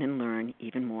listen and learn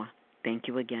even more. Thank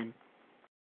you again.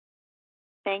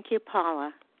 Thank you,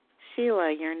 Paula.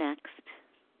 Sheila, you're next.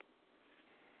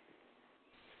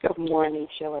 Good morning,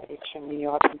 Sheila. It's from New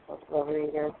York and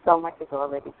Florida. So much has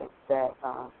already been said.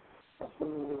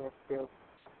 Assuming we are still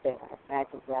there, I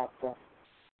imagine that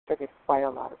triggered quite a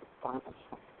lot of responses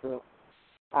from the group.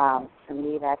 To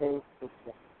me, that is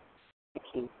the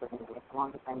key for me. As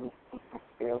long as I meet my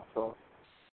spiritual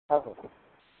covenant,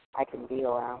 I can be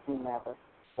around whomever,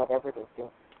 whatever they do,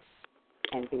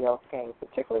 and be okay.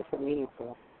 Particularly for me,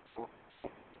 for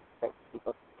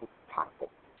people to be toxic.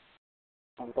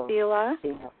 Sheila?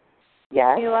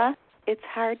 Yes? Sheila, it's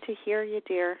hard to hear you,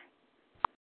 dear.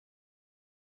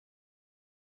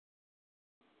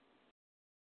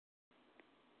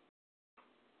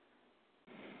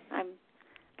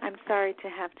 I'm sorry to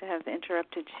have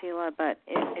interrupted Sheila, but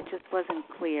it just wasn't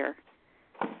clear.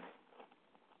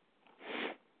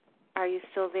 Are you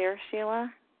still there,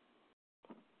 Sheila?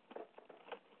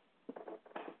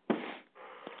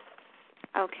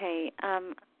 Okay,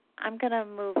 I'm going to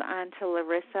move on to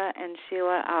Larissa, and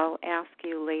Sheila, I'll ask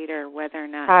you later whether or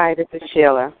not... Hi, this is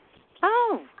Sheila.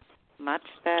 Oh, much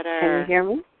better. Can you hear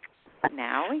me?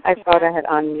 Now we I can. thought I had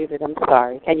unmuted. I'm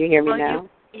sorry. Can you hear me now?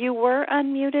 You were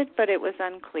unmuted, but it was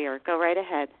unclear. Go right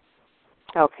ahead.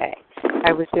 Okay.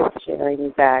 I was just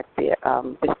sharing that the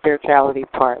spirituality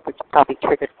part, which probably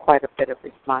triggered quite a bit of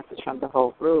responses from the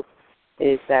whole group,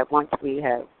 is that once we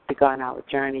have begun our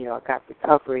journey or got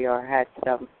recovery or had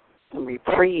some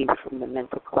reprieve from the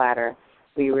mental clatter,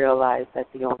 we realize that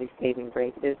the only saving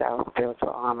grace is our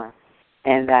spiritual armor.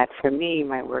 And that for me,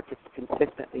 my work is to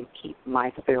consistently keep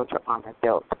my spiritual armor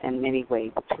built in many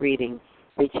ways. It's reading,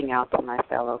 reaching out to my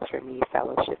fellows, for me,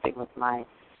 fellowshipping with my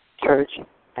church,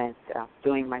 and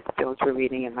doing my spiritual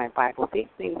reading in my Bible. These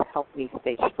things help me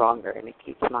stay stronger, and it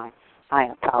keeps my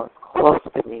higher power close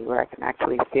to me where I can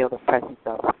actually feel the presence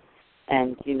of it.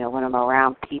 And, you know, when I'm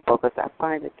around people, because I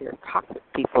find that there are toxic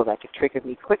people that can trigger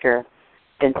me quicker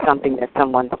than something that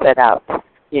someone set out,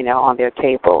 you know, on their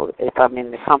table. If I'm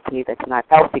in the company that's not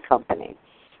healthy company,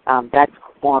 that's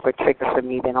more of a trigger for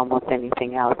me than almost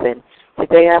anything else. And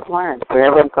today I've learned,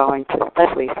 wherever I'm going to,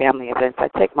 especially family events, I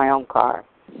take my own car.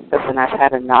 Because when I've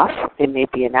had enough, it may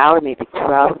be an hour, maybe 2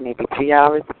 hours, maybe 3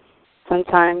 hours.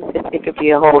 Sometimes it could be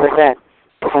a whole event.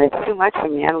 But when it's too much for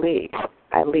me, I leave.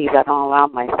 I don't allow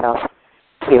myself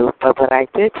to. But what I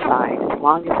did find, as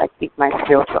long as I keep my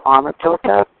spiritual armor built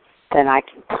up, then I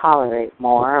can tolerate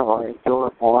more or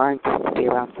endure more and just be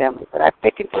around family. But I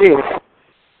pick and choose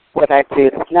what I do.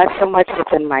 It's not so much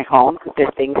within my home, because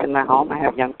there's things in my home. I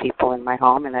have young people in my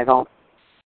home, and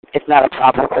it's not a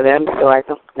problem for them, so I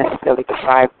don't necessarily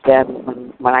deprive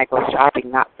them when I go shopping,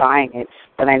 not buying it.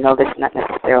 But I know that's not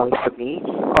necessarily for me.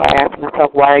 Or I ask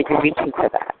myself, why are you reaching for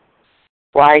that?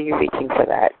 Why are you reaching for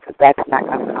that? Because that's not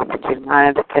going to comfort you. 9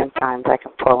 out of 10 times I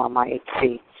can pull on my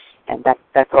HC, and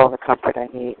that's all the comfort I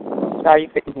need. Sorry you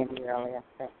couldn't hear me earlier.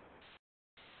 Okay.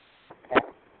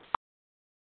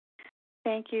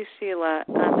 Thank you, Sheila.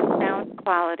 The sound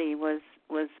quality was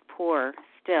poor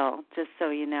still, just so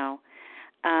you know.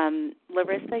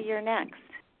 Larissa, you're next.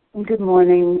 Good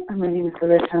morning. My name is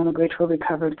Larissa. I'm a grateful,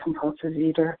 recovered, compulsive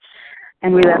eater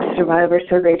and relapse survivor.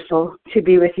 So grateful to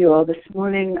be with you all this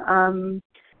morning.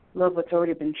 love what's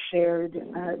already been shared.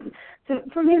 So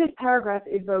for me, this paragraph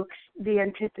evokes the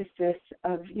antithesis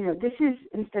of, this is,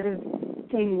 instead of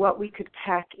seeing what we could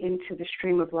pack into the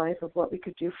stream of life of what we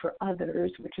could do for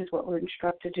others, which is what we're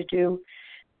instructed to do,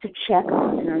 to check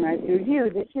on in our nightly review,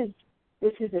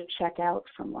 this is a check out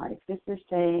from life. This is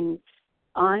saying,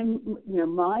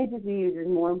 my disease is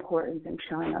more important than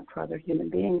showing up for other human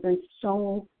beings. And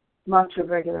so much of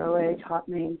regular OA taught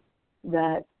me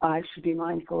that I should be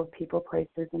mindful of people,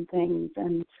 places, and things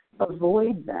and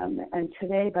avoid them. And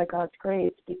today, by God's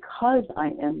grace, because I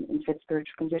am in fit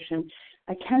spiritual condition,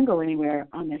 I can go anywhere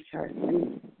on this earth.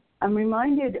 And I'm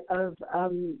reminded of,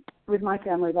 with my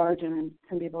family of origin, and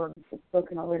some people have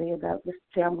spoken already about the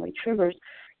family triggers,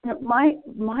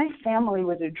 my family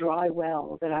was a dry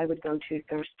well that I would go to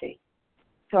thirsty.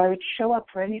 So I would show up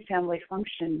for any family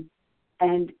function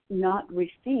and not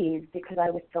receive because I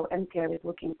was so empty. I was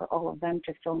looking for all of them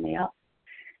to fill me up.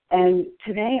 And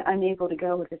today I'm able to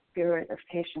go with a spirit of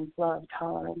patience, love,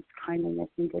 tolerance, kindness,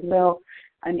 and goodwill.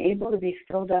 I'm able to be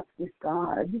filled up with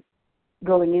God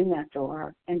going in that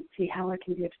door and see how I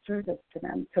can be of service to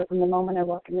them. So from the moment I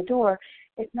walk in the door,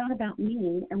 it's not about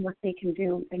me and what they can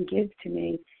do and give to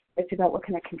me. It's about what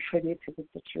can I contribute to the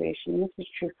situation. And this is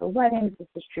true for weddings. This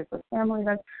is true for family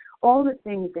events. All the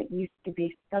things that used to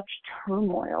be such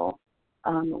turmoil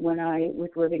when I was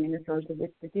living in the throes of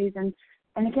this disease.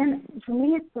 And again, for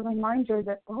me, it's the reminder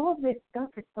that all of this stuff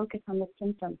is focused on the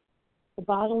symptoms. The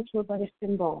bottles were but a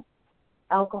symbol.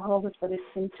 Alcohol was but a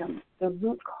symptom. The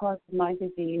root cause of my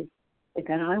disease is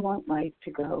that I want life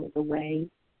to go the way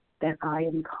that I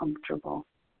am comfortable.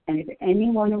 And if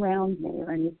anyone around me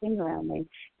or anything around me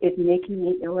is making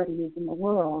me ill at ease in the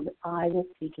world, I was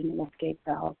seeking an escape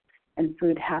valve. And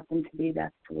food happened to be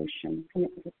that solution. And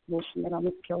it was a solution that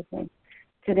almost killed me.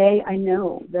 Today, I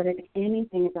know that if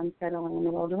anything is unsettling in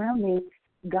the world around me,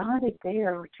 God is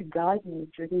there to guide me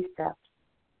through these steps.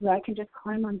 So I can just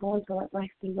climb on board to let life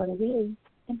be what it is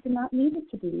and to not need it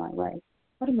to be my way.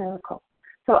 What a miracle.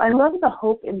 So I love the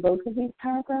hope in both of these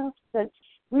paragraphs that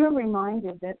we are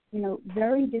reminded that,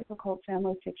 very difficult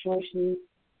family situations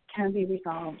can be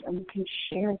resolved, and we can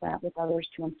share that with others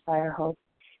to inspire hope.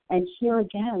 And here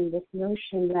again, this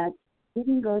notion that we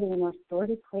can go to the most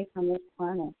sordid place on this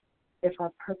planet if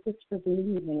our purpose for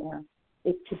being there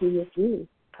is to be with you.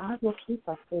 God will keep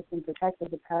us safe and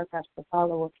protected. The paragraphs to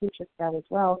follow will teach us that as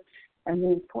well and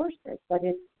reinforce it. But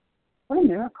what a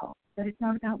miracle that it's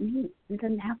not about me. It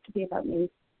doesn't have to be about me.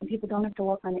 And people don't have to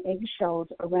walk on eggshells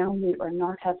around me or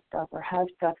not have stuff or have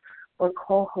stuff or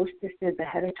call hostesses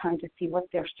ahead of time to see what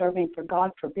they're serving. For God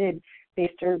forbid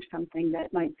they serve something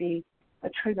that might be a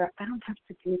trigger. I don't have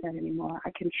to do that anymore.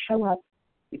 I can show up,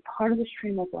 be part of the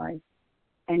stream of life,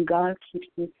 and God keeps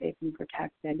me safe and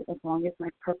protected as long as my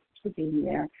purpose for being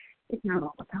there is not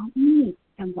all about me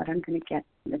and what I'm going to get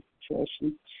in this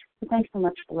situation. So thanks so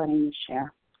much for letting me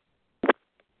share.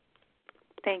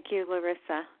 Thank you,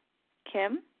 Larissa.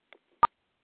 Kim?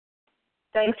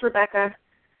 Thanks, Rebecca.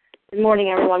 Good morning,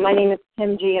 everyone. My name is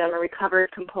Kim G., and I'm a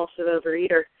recovered compulsive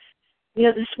overeater.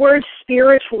 This word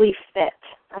spiritually fit,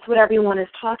 that's what everyone is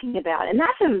talking about, and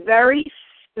that's a very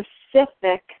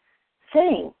specific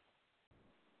thing.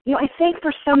 I think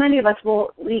for so many of us,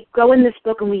 we go in this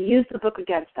book and we use the book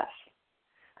against us.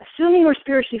 Assuming we're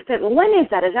spiritually fit, well, when is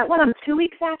that? Is that when I'm 2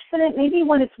 weeks abstinent? Maybe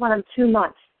when I'm 2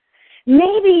 months.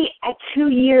 Maybe at 2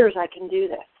 years I can do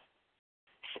this.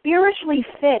 Spiritually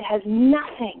fit has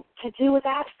nothing to do with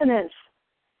abstinence.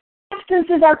 Abstinence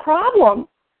is our problem.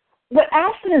 What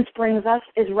abstinence brings us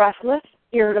is restless,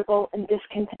 irritable, and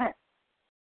discontent.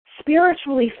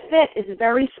 Spiritually fit is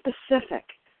very specific.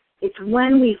 It's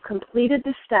when we've completed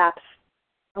the steps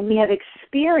and we have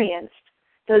experienced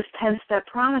those 10-step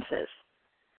promises.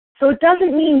 So it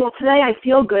doesn't mean, well, today I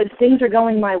feel good, things are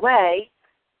going my way.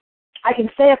 I can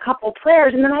say a couple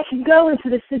prayers and then I can go into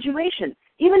the situation,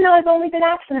 even though I've only been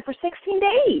abstinent for 16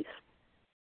 days.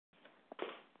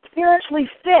 Spiritually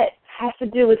fit has to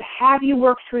do with, have you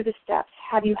worked through the steps?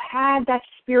 Have you had that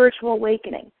spiritual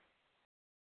awakening?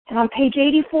 And on page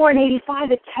 84 and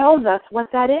 85, it tells us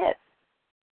what that is.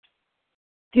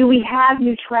 Do we have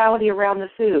neutrality around the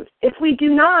food? If we do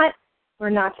not, we're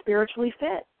not spiritually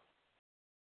fit.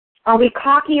 Are we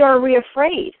cocky or are we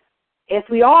afraid? If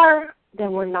we are,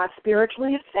 then we're not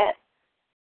spiritually fit.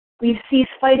 We've ceased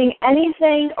fighting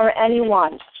anything or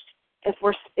anyone. If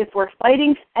we're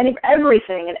fighting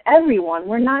everything and everyone,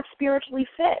 we're not spiritually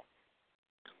fit.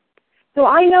 So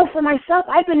I know for myself,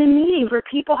 I've been in meetings where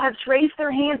people have raised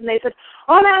their hands and they said,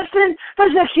 I'm abstinent for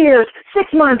 6 years,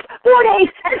 6 months, 4 days,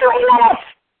 and 3 minutes.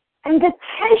 And the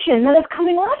tension that is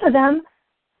coming off of them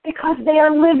because they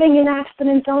are living in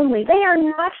abstinence only. They are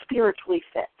not spiritually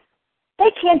fit.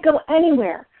 They can't go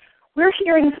anywhere. We're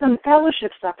hearing some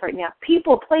fellowship stuff right now.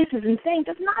 People, places, and things.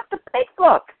 It's not the big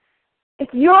book.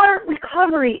 If your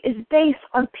recovery is based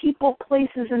on people,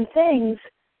 places, and things,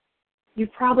 you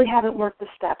probably haven't worked the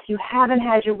steps. You haven't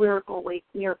had your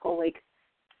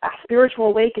spiritual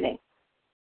awakening.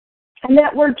 And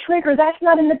that word trigger, that's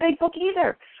not in the big book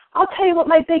either. I'll tell you what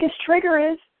my biggest trigger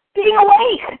is. Being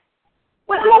awake.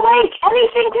 When I'm awake,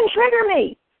 anything can trigger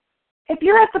me. If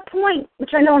you're at the point,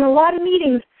 which I know in a lot of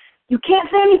meetings, you can't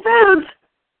say any foods,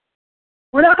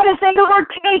 we're not going to say the word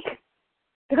cake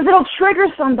because it'll trigger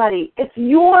somebody. If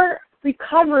your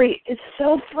recovery is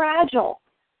so fragile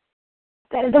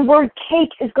that the word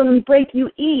cake is going to break you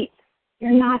eat,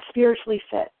 you're not spiritually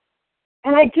fit.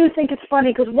 And I do think it's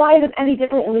funny because why is it any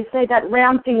different when we say that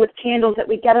round thing with candles that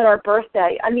we get at our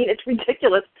birthday? I mean, it's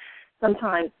ridiculous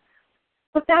sometimes.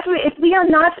 But that's what, if we are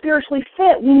not spiritually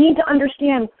fit, we need to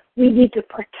understand we need to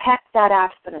protect that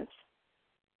abstinence.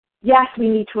 Yes, we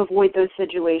need to avoid those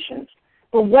situations.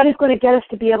 But what is going to get us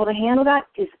to be able to handle that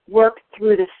is work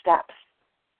through the steps.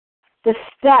 The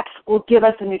steps will give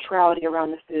us a neutrality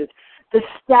around the food. The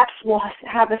steps will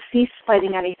have us cease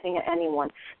fighting anything and anyone.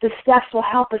 The steps will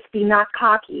help us be not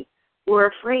cocky or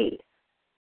afraid.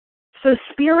 So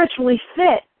spiritually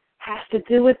fit has to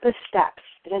do with the steps.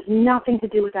 It has nothing to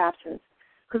do with abstinence.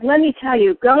 Because let me tell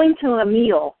you, going to a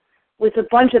meal with a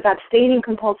bunch of abstaining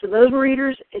compulsive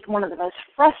overeaters is one of the most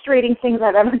frustrating things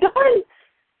I've ever done.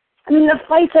 I mean, the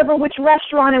fights over which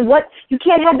restaurant and what you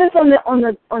can't have this on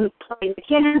the plate, you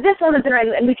can't have this on the dinner,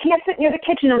 and we can't sit near the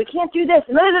kitchen, and we can't do this.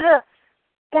 Blah, blah, blah.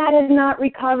 That is not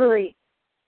recovery.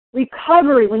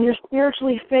 Recovery, when you're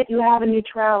spiritually fit, you have a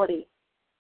neutrality.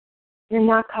 You're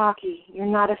not cocky. You're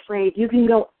not afraid. You can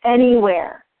go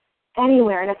anywhere,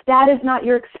 anywhere. And if that is not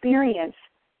your experience,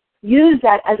 use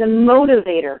that as a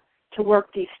motivator to work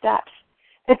these steps.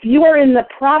 If you are in the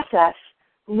process,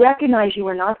 recognize you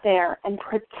are not there and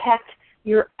protect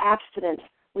your abstinence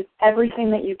with everything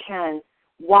that you can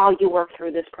while you work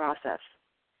through this process.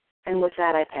 And with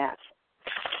that, I pass.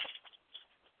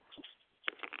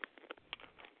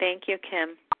 Thank you, Kim.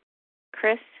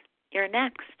 Chris, you're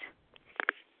next.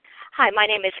 Hi, my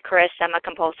name is Chris. I'm a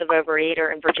compulsive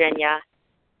overeater in Virginia.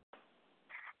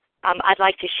 I'd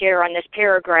like to share on this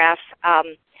paragraph,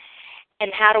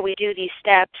 and how do we do these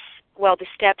steps? Well, the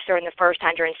steps are in the first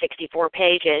 164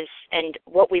 pages, and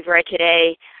what we've read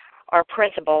today are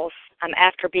principles.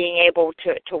 After being able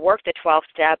to work the 12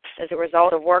 steps as a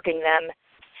result of working them,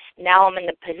 now I'm in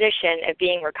the position of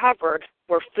being recovered,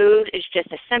 where food is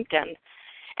just a symptom.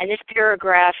 And this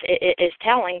paragraph is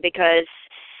telling, because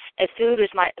if food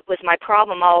was my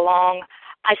problem all along,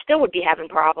 I still would be having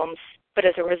problems. But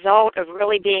as a result of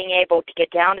really being able to get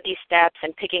down to these steps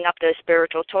and picking up those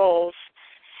spiritual tools,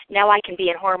 now I can be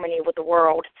in harmony with the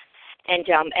world. And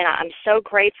I'm so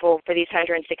grateful for these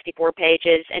 164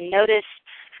 pages. And notice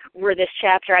where this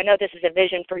chapter, I know this is a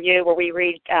vision for you where we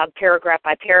read paragraph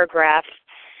by paragraph,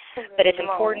 but it's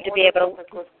important to be able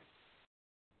to...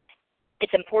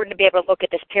 It's important to be able to look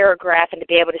at this paragraph and to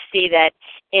be able to see that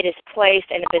it is placed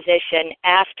in a position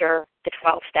after the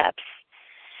 12 steps.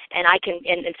 And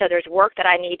so there's work that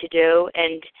I need to do,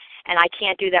 and I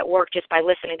can't do that work just by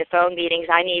listening to phone meetings.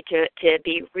 I need to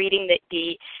be reading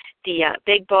the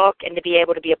big book and to be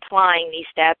able to be applying these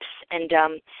steps and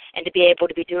to be able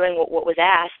to be doing what was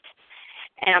asked.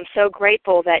 And I'm so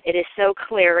grateful that it is so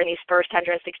clear in these first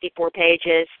 164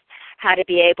 pages how to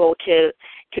be able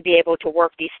to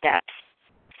work these steps.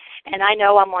 And I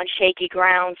know I'm on shaky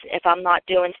grounds if I'm not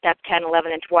doing step 10,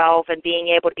 11, and 12 and being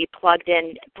able to be plugged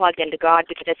into God,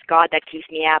 because it's God that keeps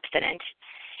me abstinent.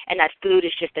 And that food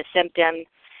is just a symptom.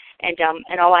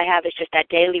 And all I have is just that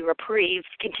daily reprieve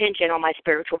contingent on my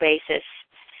spiritual basis.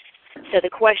 So the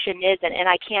question is, and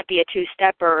I can't be a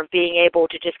two-stepper of being able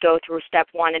to just go through step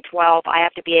 1 and 12. I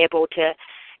have to be able to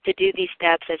do these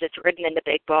steps as it's written in the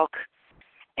big book.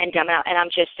 And I'm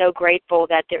just so grateful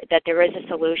that there is a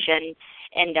solution,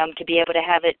 and to be able to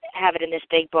have it in this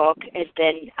big book has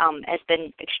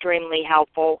been extremely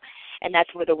helpful. And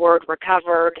that's where the word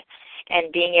recovered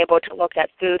and being able to look at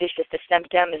food is just a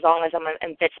symptom as long as I'm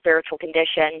in fit spiritual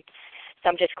condition. So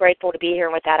I'm just grateful to be here,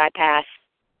 and with that I pass.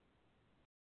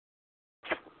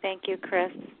 Thank you,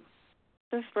 Chris.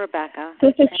 This is Rebecca.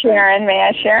 This is Sharon. May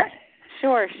I share?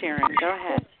 Sure, Sharon. Go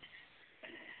ahead.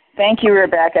 Thank you,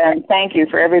 Rebecca, and thank you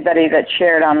for everybody that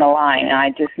shared on the line. I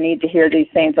just need to hear these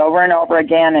things over and over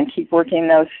again and keep working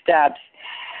those steps.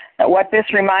 What this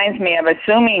reminds me of,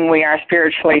 assuming we are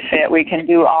spiritually fit, we can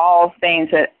do all things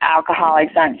that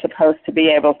alcoholics aren't supposed to be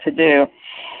able to do.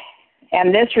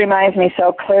 And this reminds me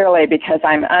so clearly because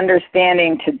I'm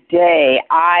understanding today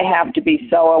I have to be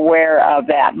so aware of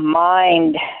that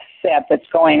mindset that's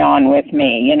going on with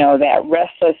me, that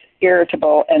restless,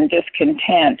 irritable, and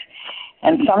discontent.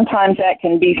 And sometimes that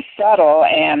can be subtle,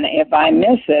 and if I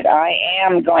miss it, I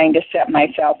am going to set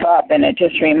myself up. And it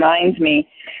just reminds me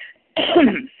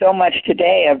so much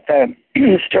today of the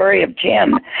story of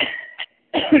Jim,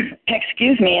 in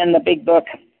the big book,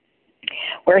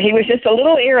 where he was just a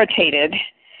little irritated,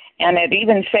 and it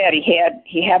even said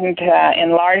he hadn't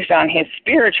enlarged on his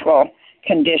spiritual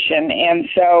condition. And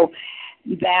so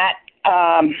that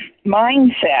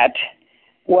mindset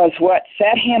was what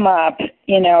set him up,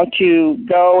 to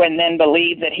go and then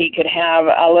believe that he could have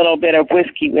a little bit of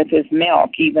whiskey with his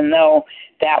milk, even though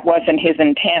that wasn't his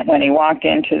intent when he walked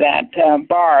into that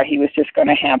bar. He was just going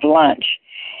to have lunch.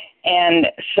 And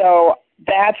so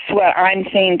that's what I'm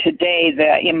seeing today,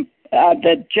 the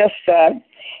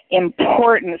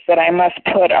importance that I must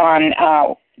put on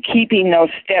keeping those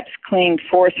steps clean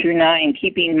 4 through 9,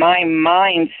 keeping my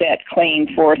mindset clean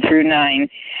 4 through 9,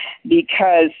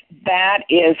 because that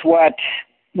is what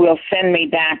will send me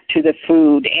back to the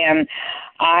food. And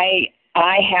I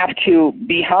have to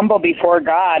be humble before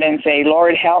God and say,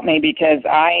 Lord, help me, because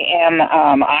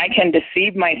I can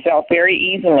deceive myself very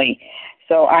easily.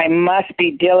 So I must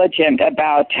be diligent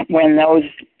about when those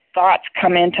thoughts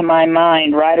come into my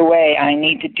mind right away. I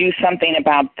need to do something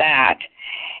about that.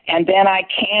 And then I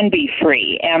can be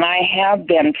free. And I have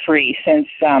been free since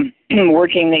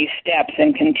working these steps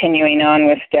and continuing on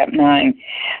with step 9.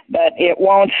 But it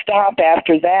won't stop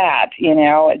after that,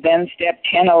 Then step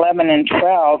 10, 11, and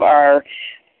 12 are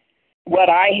what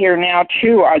I hear now,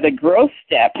 too, are the growth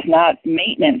steps, not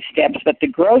maintenance steps, but the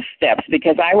growth steps,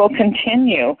 because I will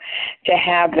continue to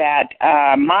have that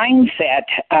mindset.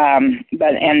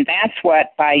 And that's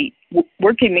what, by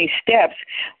working these steps,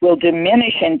 will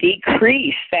diminish and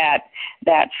decrease that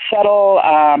subtle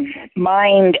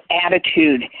mind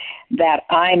attitude that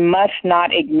I must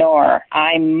not ignore.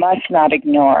 I must not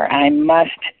ignore. I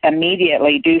must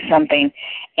immediately do something.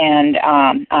 And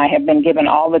I have been given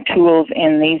all the tools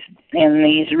in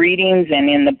these readings and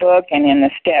in the book and in the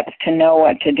steps to know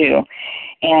what to do.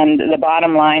 And the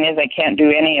bottom line is I can't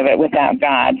do any of it without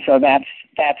God. So that's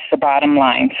the bottom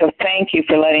line. So thank you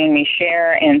for letting me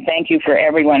share, and thank you for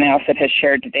everyone else that has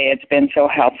shared today. It's been so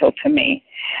helpful to me.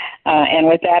 And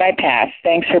with that, I pass.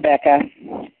 Thanks, Rebecca.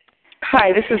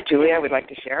 Hi, this is Julie. I would like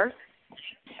to share.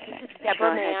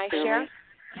 Deborah, may I share?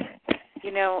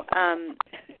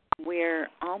 We're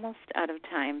almost out of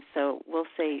time, so we'll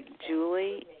say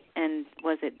Julie, and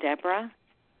was it Deborah?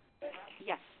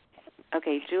 Yes.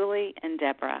 Okay, Julie and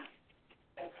Deborah.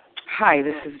 Hi,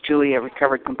 this is Julie, a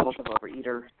recovered compulsive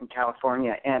overeater in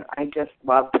California, and I just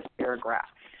love this paragraph.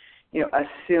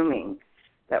 Assuming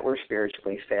that we're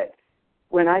spiritually fit.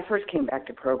 When I first came back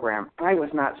to program, I was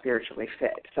not spiritually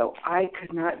fit, so I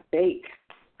could not bake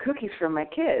cookies for my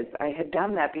kids. I had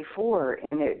done that before,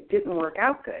 and it didn't work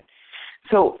out good.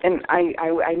 So, and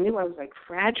I knew I was like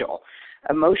fragile,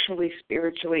 emotionally,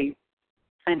 spiritually,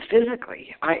 and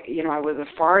physically. I was as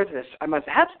far as this. I was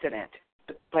abstinent.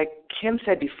 Like Kim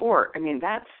said before,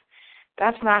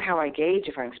 that's not how I gauge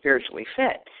if I'm spiritually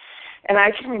fit. And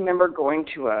I can remember going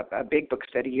to a big book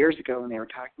study years ago, and they were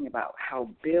talking about how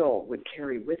Bill would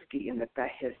carry whiskey in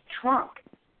his trunk.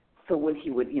 So when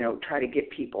he would, try to get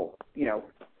people,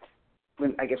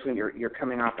 when you're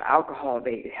coming off the alcohol,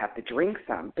 they have to drink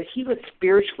some. But he was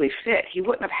spiritually fit. He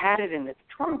wouldn't have had it in his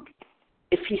trunk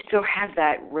if he still had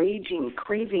that raging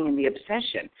craving and the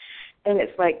obsession. And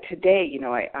it's like today,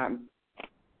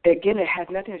 again, it has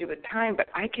nothing to do with time, but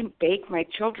I can bake my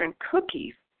children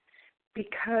cookies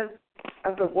because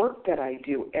of the work that I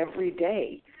do every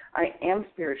day. I am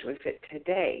spiritually fit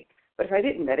today. But if I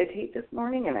didn't meditate this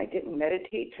morning, and I didn't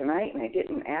meditate tonight, and I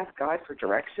didn't ask God for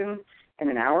direction in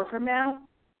an hour from now,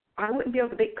 I wouldn't be able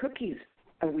to bake cookies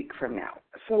a week from now.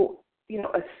 So,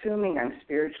 assuming I'm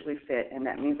spiritually fit, and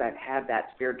that means I've had that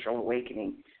spiritual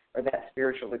awakening or that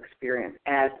spiritual experience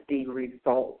as the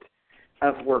result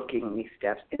of working these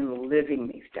steps and living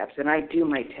these steps. And I do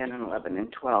my 10 and 11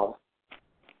 and 12.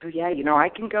 So, yeah, I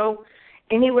can go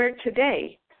anywhere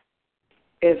today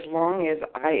as long as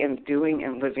I am doing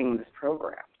and living this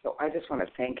program. So I just want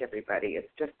to thank everybody. It's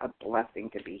just a blessing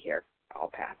to be here.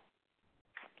 I'll pass.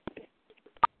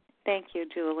 Thank you,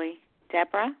 Julie.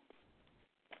 Deborah?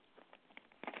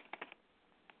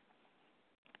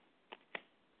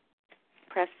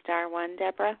 Press *1,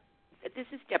 Deborah. This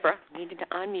is Deborah. Needed to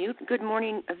unmute. Good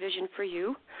morning, A Vision for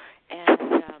You.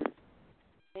 And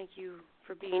thank you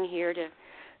for being here to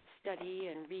study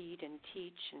and read and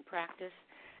teach and practice.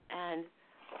 And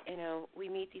we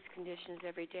meet these conditions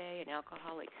every day. An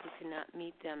alcoholic who cannot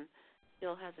meet them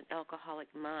still has an alcoholic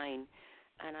mind.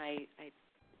 And I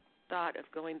thought of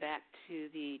going back to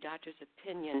the doctor's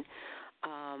opinion.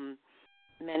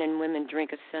 Men and women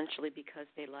drink essentially because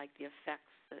they like the effects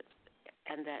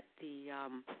and that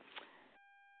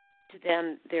to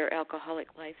them, their alcoholic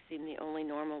life seemed the only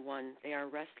normal one. They are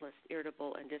restless,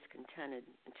 irritable, and discontented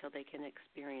until they can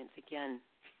experience again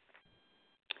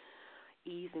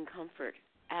ease and comfort.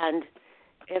 And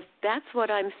if that's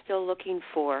what I'm still looking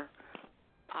for,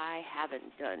 I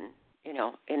haven't done,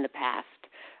 in the past.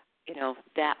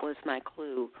 That was my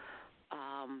clue.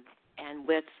 And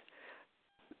with,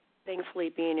 thankfully,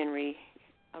 being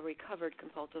a recovered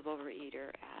compulsive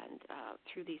overeater and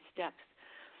through these steps,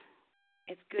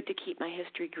 it's good to keep my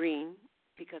history green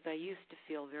because I used to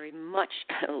feel very much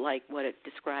like what it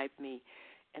described me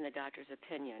in the doctor's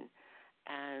opinion.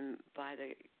 And by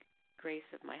the grace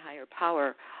of my higher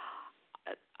power,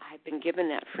 I've been given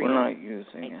that freedom. We're not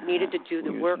using I needed to do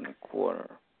the work. A quarter.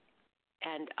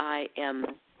 And I am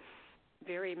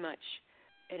very much,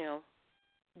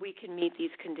 we can meet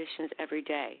these conditions every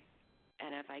day.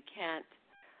 And if I can't,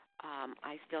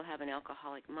 I still have an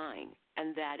alcoholic mind.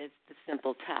 And that is the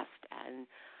simple test. And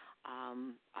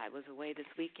I was away this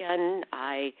weekend.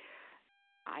 I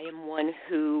am one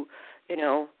who,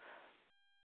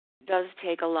 does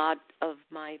take a lot of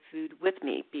my food with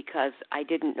me because I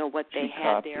didn't know what they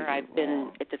had there. I've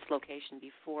been at this location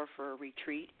before for a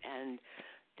retreat, and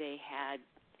they had,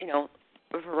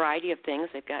 a variety of things.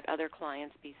 They've got other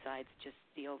clients besides just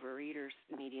the overeaters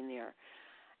meeting there.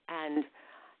 And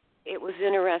it was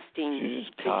interesting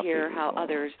to hear how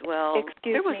others,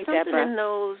 there was something Deborah. in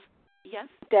those. Yes?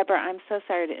 Deborah, I'm so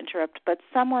sorry to interrupt, but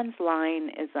someone's line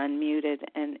is unmuted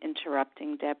and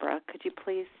interrupting Deborah. Could you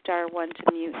please star 1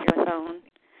 to mute your phone?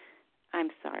 I'm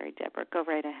sorry, Deborah. Go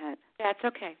right ahead. That's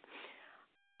okay.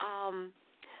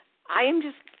 I am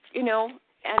just,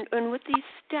 and with these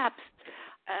steps,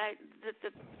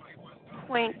 the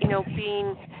point,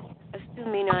 being,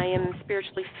 assuming I am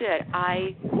spiritually fit,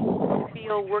 I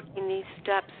feel working these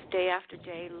steps day after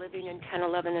day, living in 10,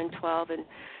 11, and 12, and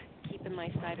keeping my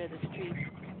side of the street.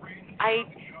 I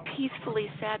peacefully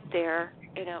sat there,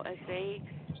 as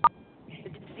the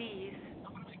disease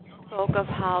spoke of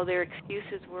how their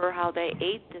excuses were, how they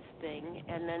ate this thing,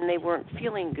 and then they weren't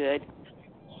feeling good.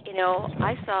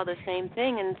 I saw the same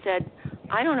thing and said,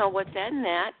 I don't know what's in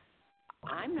that.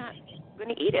 I'm not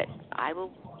going to eat it. I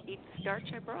will eat the starch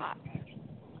I brought.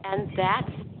 And that,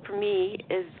 for me,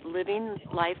 is living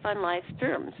life on life's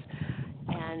terms.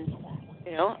 And,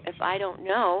 if I don't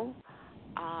know,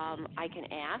 I can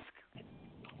ask.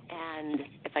 And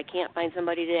if I can't find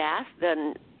somebody to ask,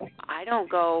 then I don't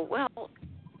go,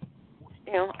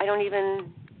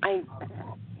 I'm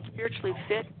spiritually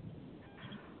fit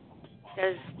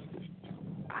says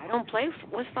I don't play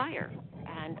with fire.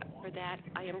 And for that,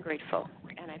 I am grateful,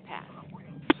 and I pass.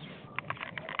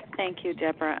 Thank you,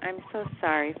 Deborah. I'm so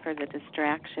sorry for the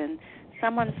distraction.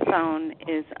 Someone's phone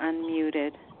is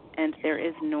unmuted, and there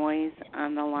is noise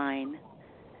on the line.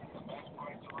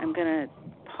 I'm going to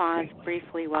pause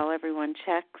briefly while everyone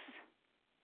checks.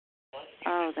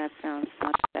 Oh, that sounds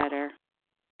much better.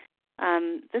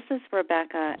 This is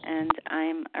Rebecca, and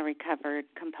I'm a recovered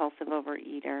compulsive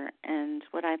overeater. And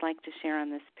what I'd like to share on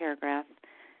this paragraph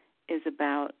is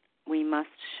about we must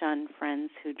shun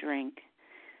friends who drink.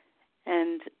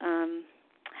 And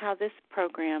how this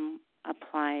program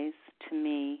applies to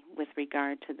me with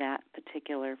regard to that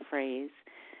particular phrase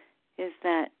is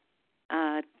that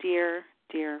a dear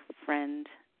friend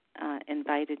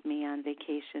invited me on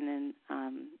vacation,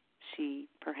 and she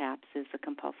perhaps is a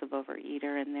compulsive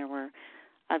overeater, and there were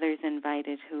others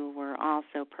invited who were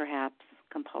also perhaps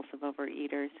compulsive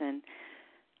overeaters. And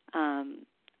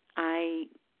I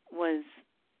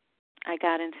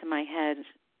got into my head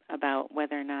about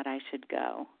whether or not I should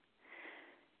go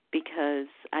because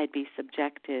I'd be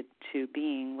subjected to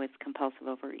being with compulsive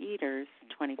overeaters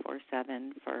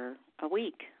 24/7 for a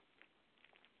week.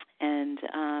 And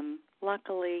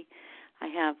luckily, I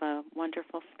have a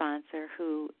wonderful sponsor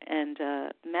and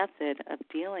a method of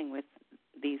dealing with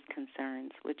these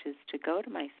concerns, which is to go to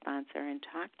my sponsor and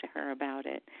talk to her about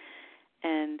it.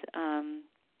 And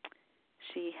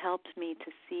she helped me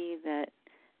to see that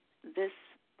this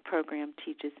program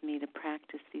teaches me to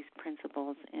practice these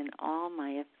principles in all my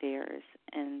affairs.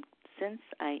 And since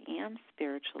I am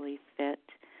spiritually fit,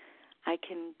 I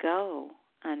can go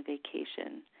on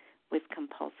vacation with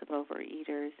compulsive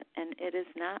overeaters, and it is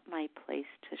not my place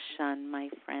to shun my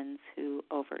friends who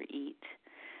overeat.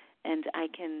 And I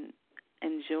can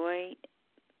enjoy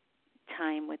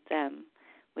time with them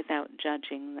without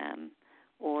judging them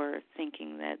or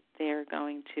thinking that they're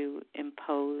going to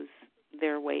impose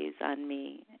their ways on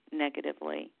me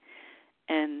negatively,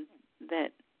 and that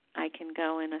I can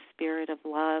go in a spirit of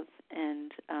love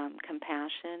and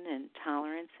compassion and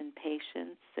tolerance and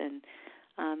patience and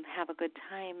have a good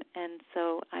time. And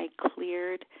so I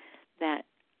cleared that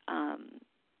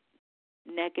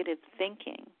negative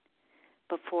thinking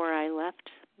before I left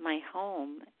my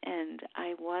home, and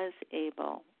I was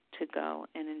able to go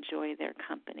and enjoy their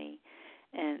company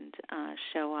and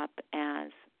show up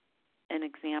as an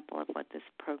example of what this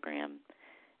program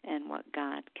and what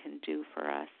God can do for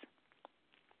us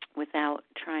without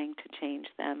trying to change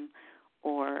them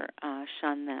or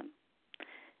shun them.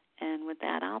 And with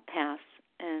that, I'll pass.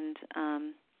 And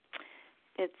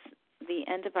it's the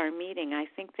end of our meeting. I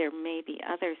think there may be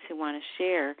others who want to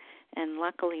share, and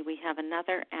luckily we have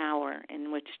another hour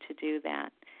in which to do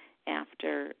that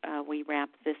after we wrap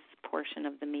this portion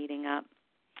of the meeting up.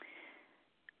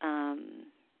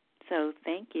 So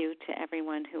thank you to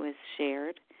everyone who has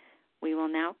shared. We will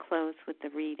now close with the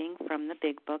reading from the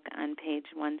Big Book on page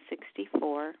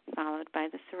 164, followed by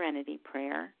the Serenity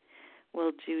Prayer.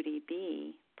 Will Judy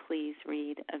B. please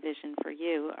read A Vision for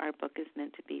You? Our book is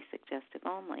meant to be suggestive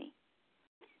only.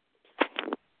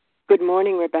 Good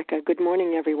morning, Rebecca. Good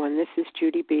morning, everyone. This is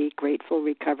Judy B., grateful,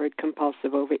 recovered,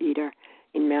 compulsive overeater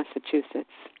in Massachusetts.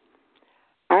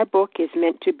 Our book is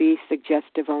meant to be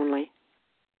suggestive only.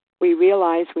 We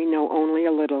realize we know only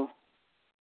a little.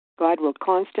 God will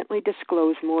constantly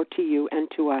disclose more to you and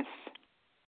to us.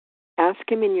 Ask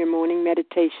Him in your morning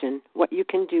meditation what you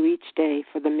can do each day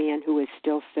for the man who is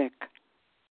still sick.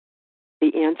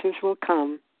 The answers will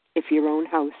come if your own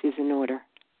house is in order.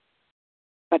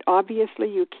 But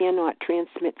obviously you cannot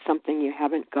transmit something you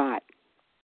haven't got.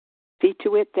 See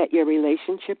to it that your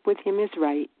relationship with Him is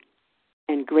right,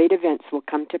 and great events will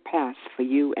come to pass for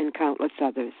you and countless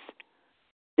others.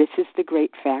 This is the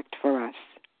great fact for us.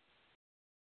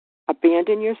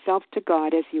 Abandon yourself to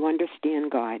God as you understand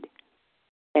God.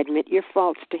 Admit your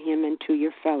faults to Him and to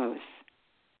your fellows.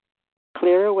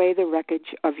 Clear away the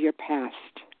wreckage of your past.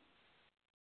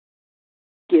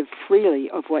 Give freely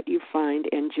of what you find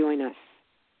and join us.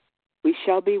 We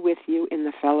shall be with you in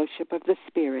the fellowship of the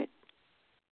Spirit,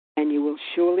 and you will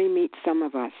surely meet some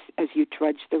of us as you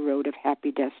trudge the road of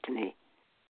happy destiny.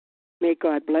 May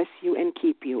God bless you and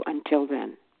keep you until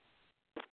then.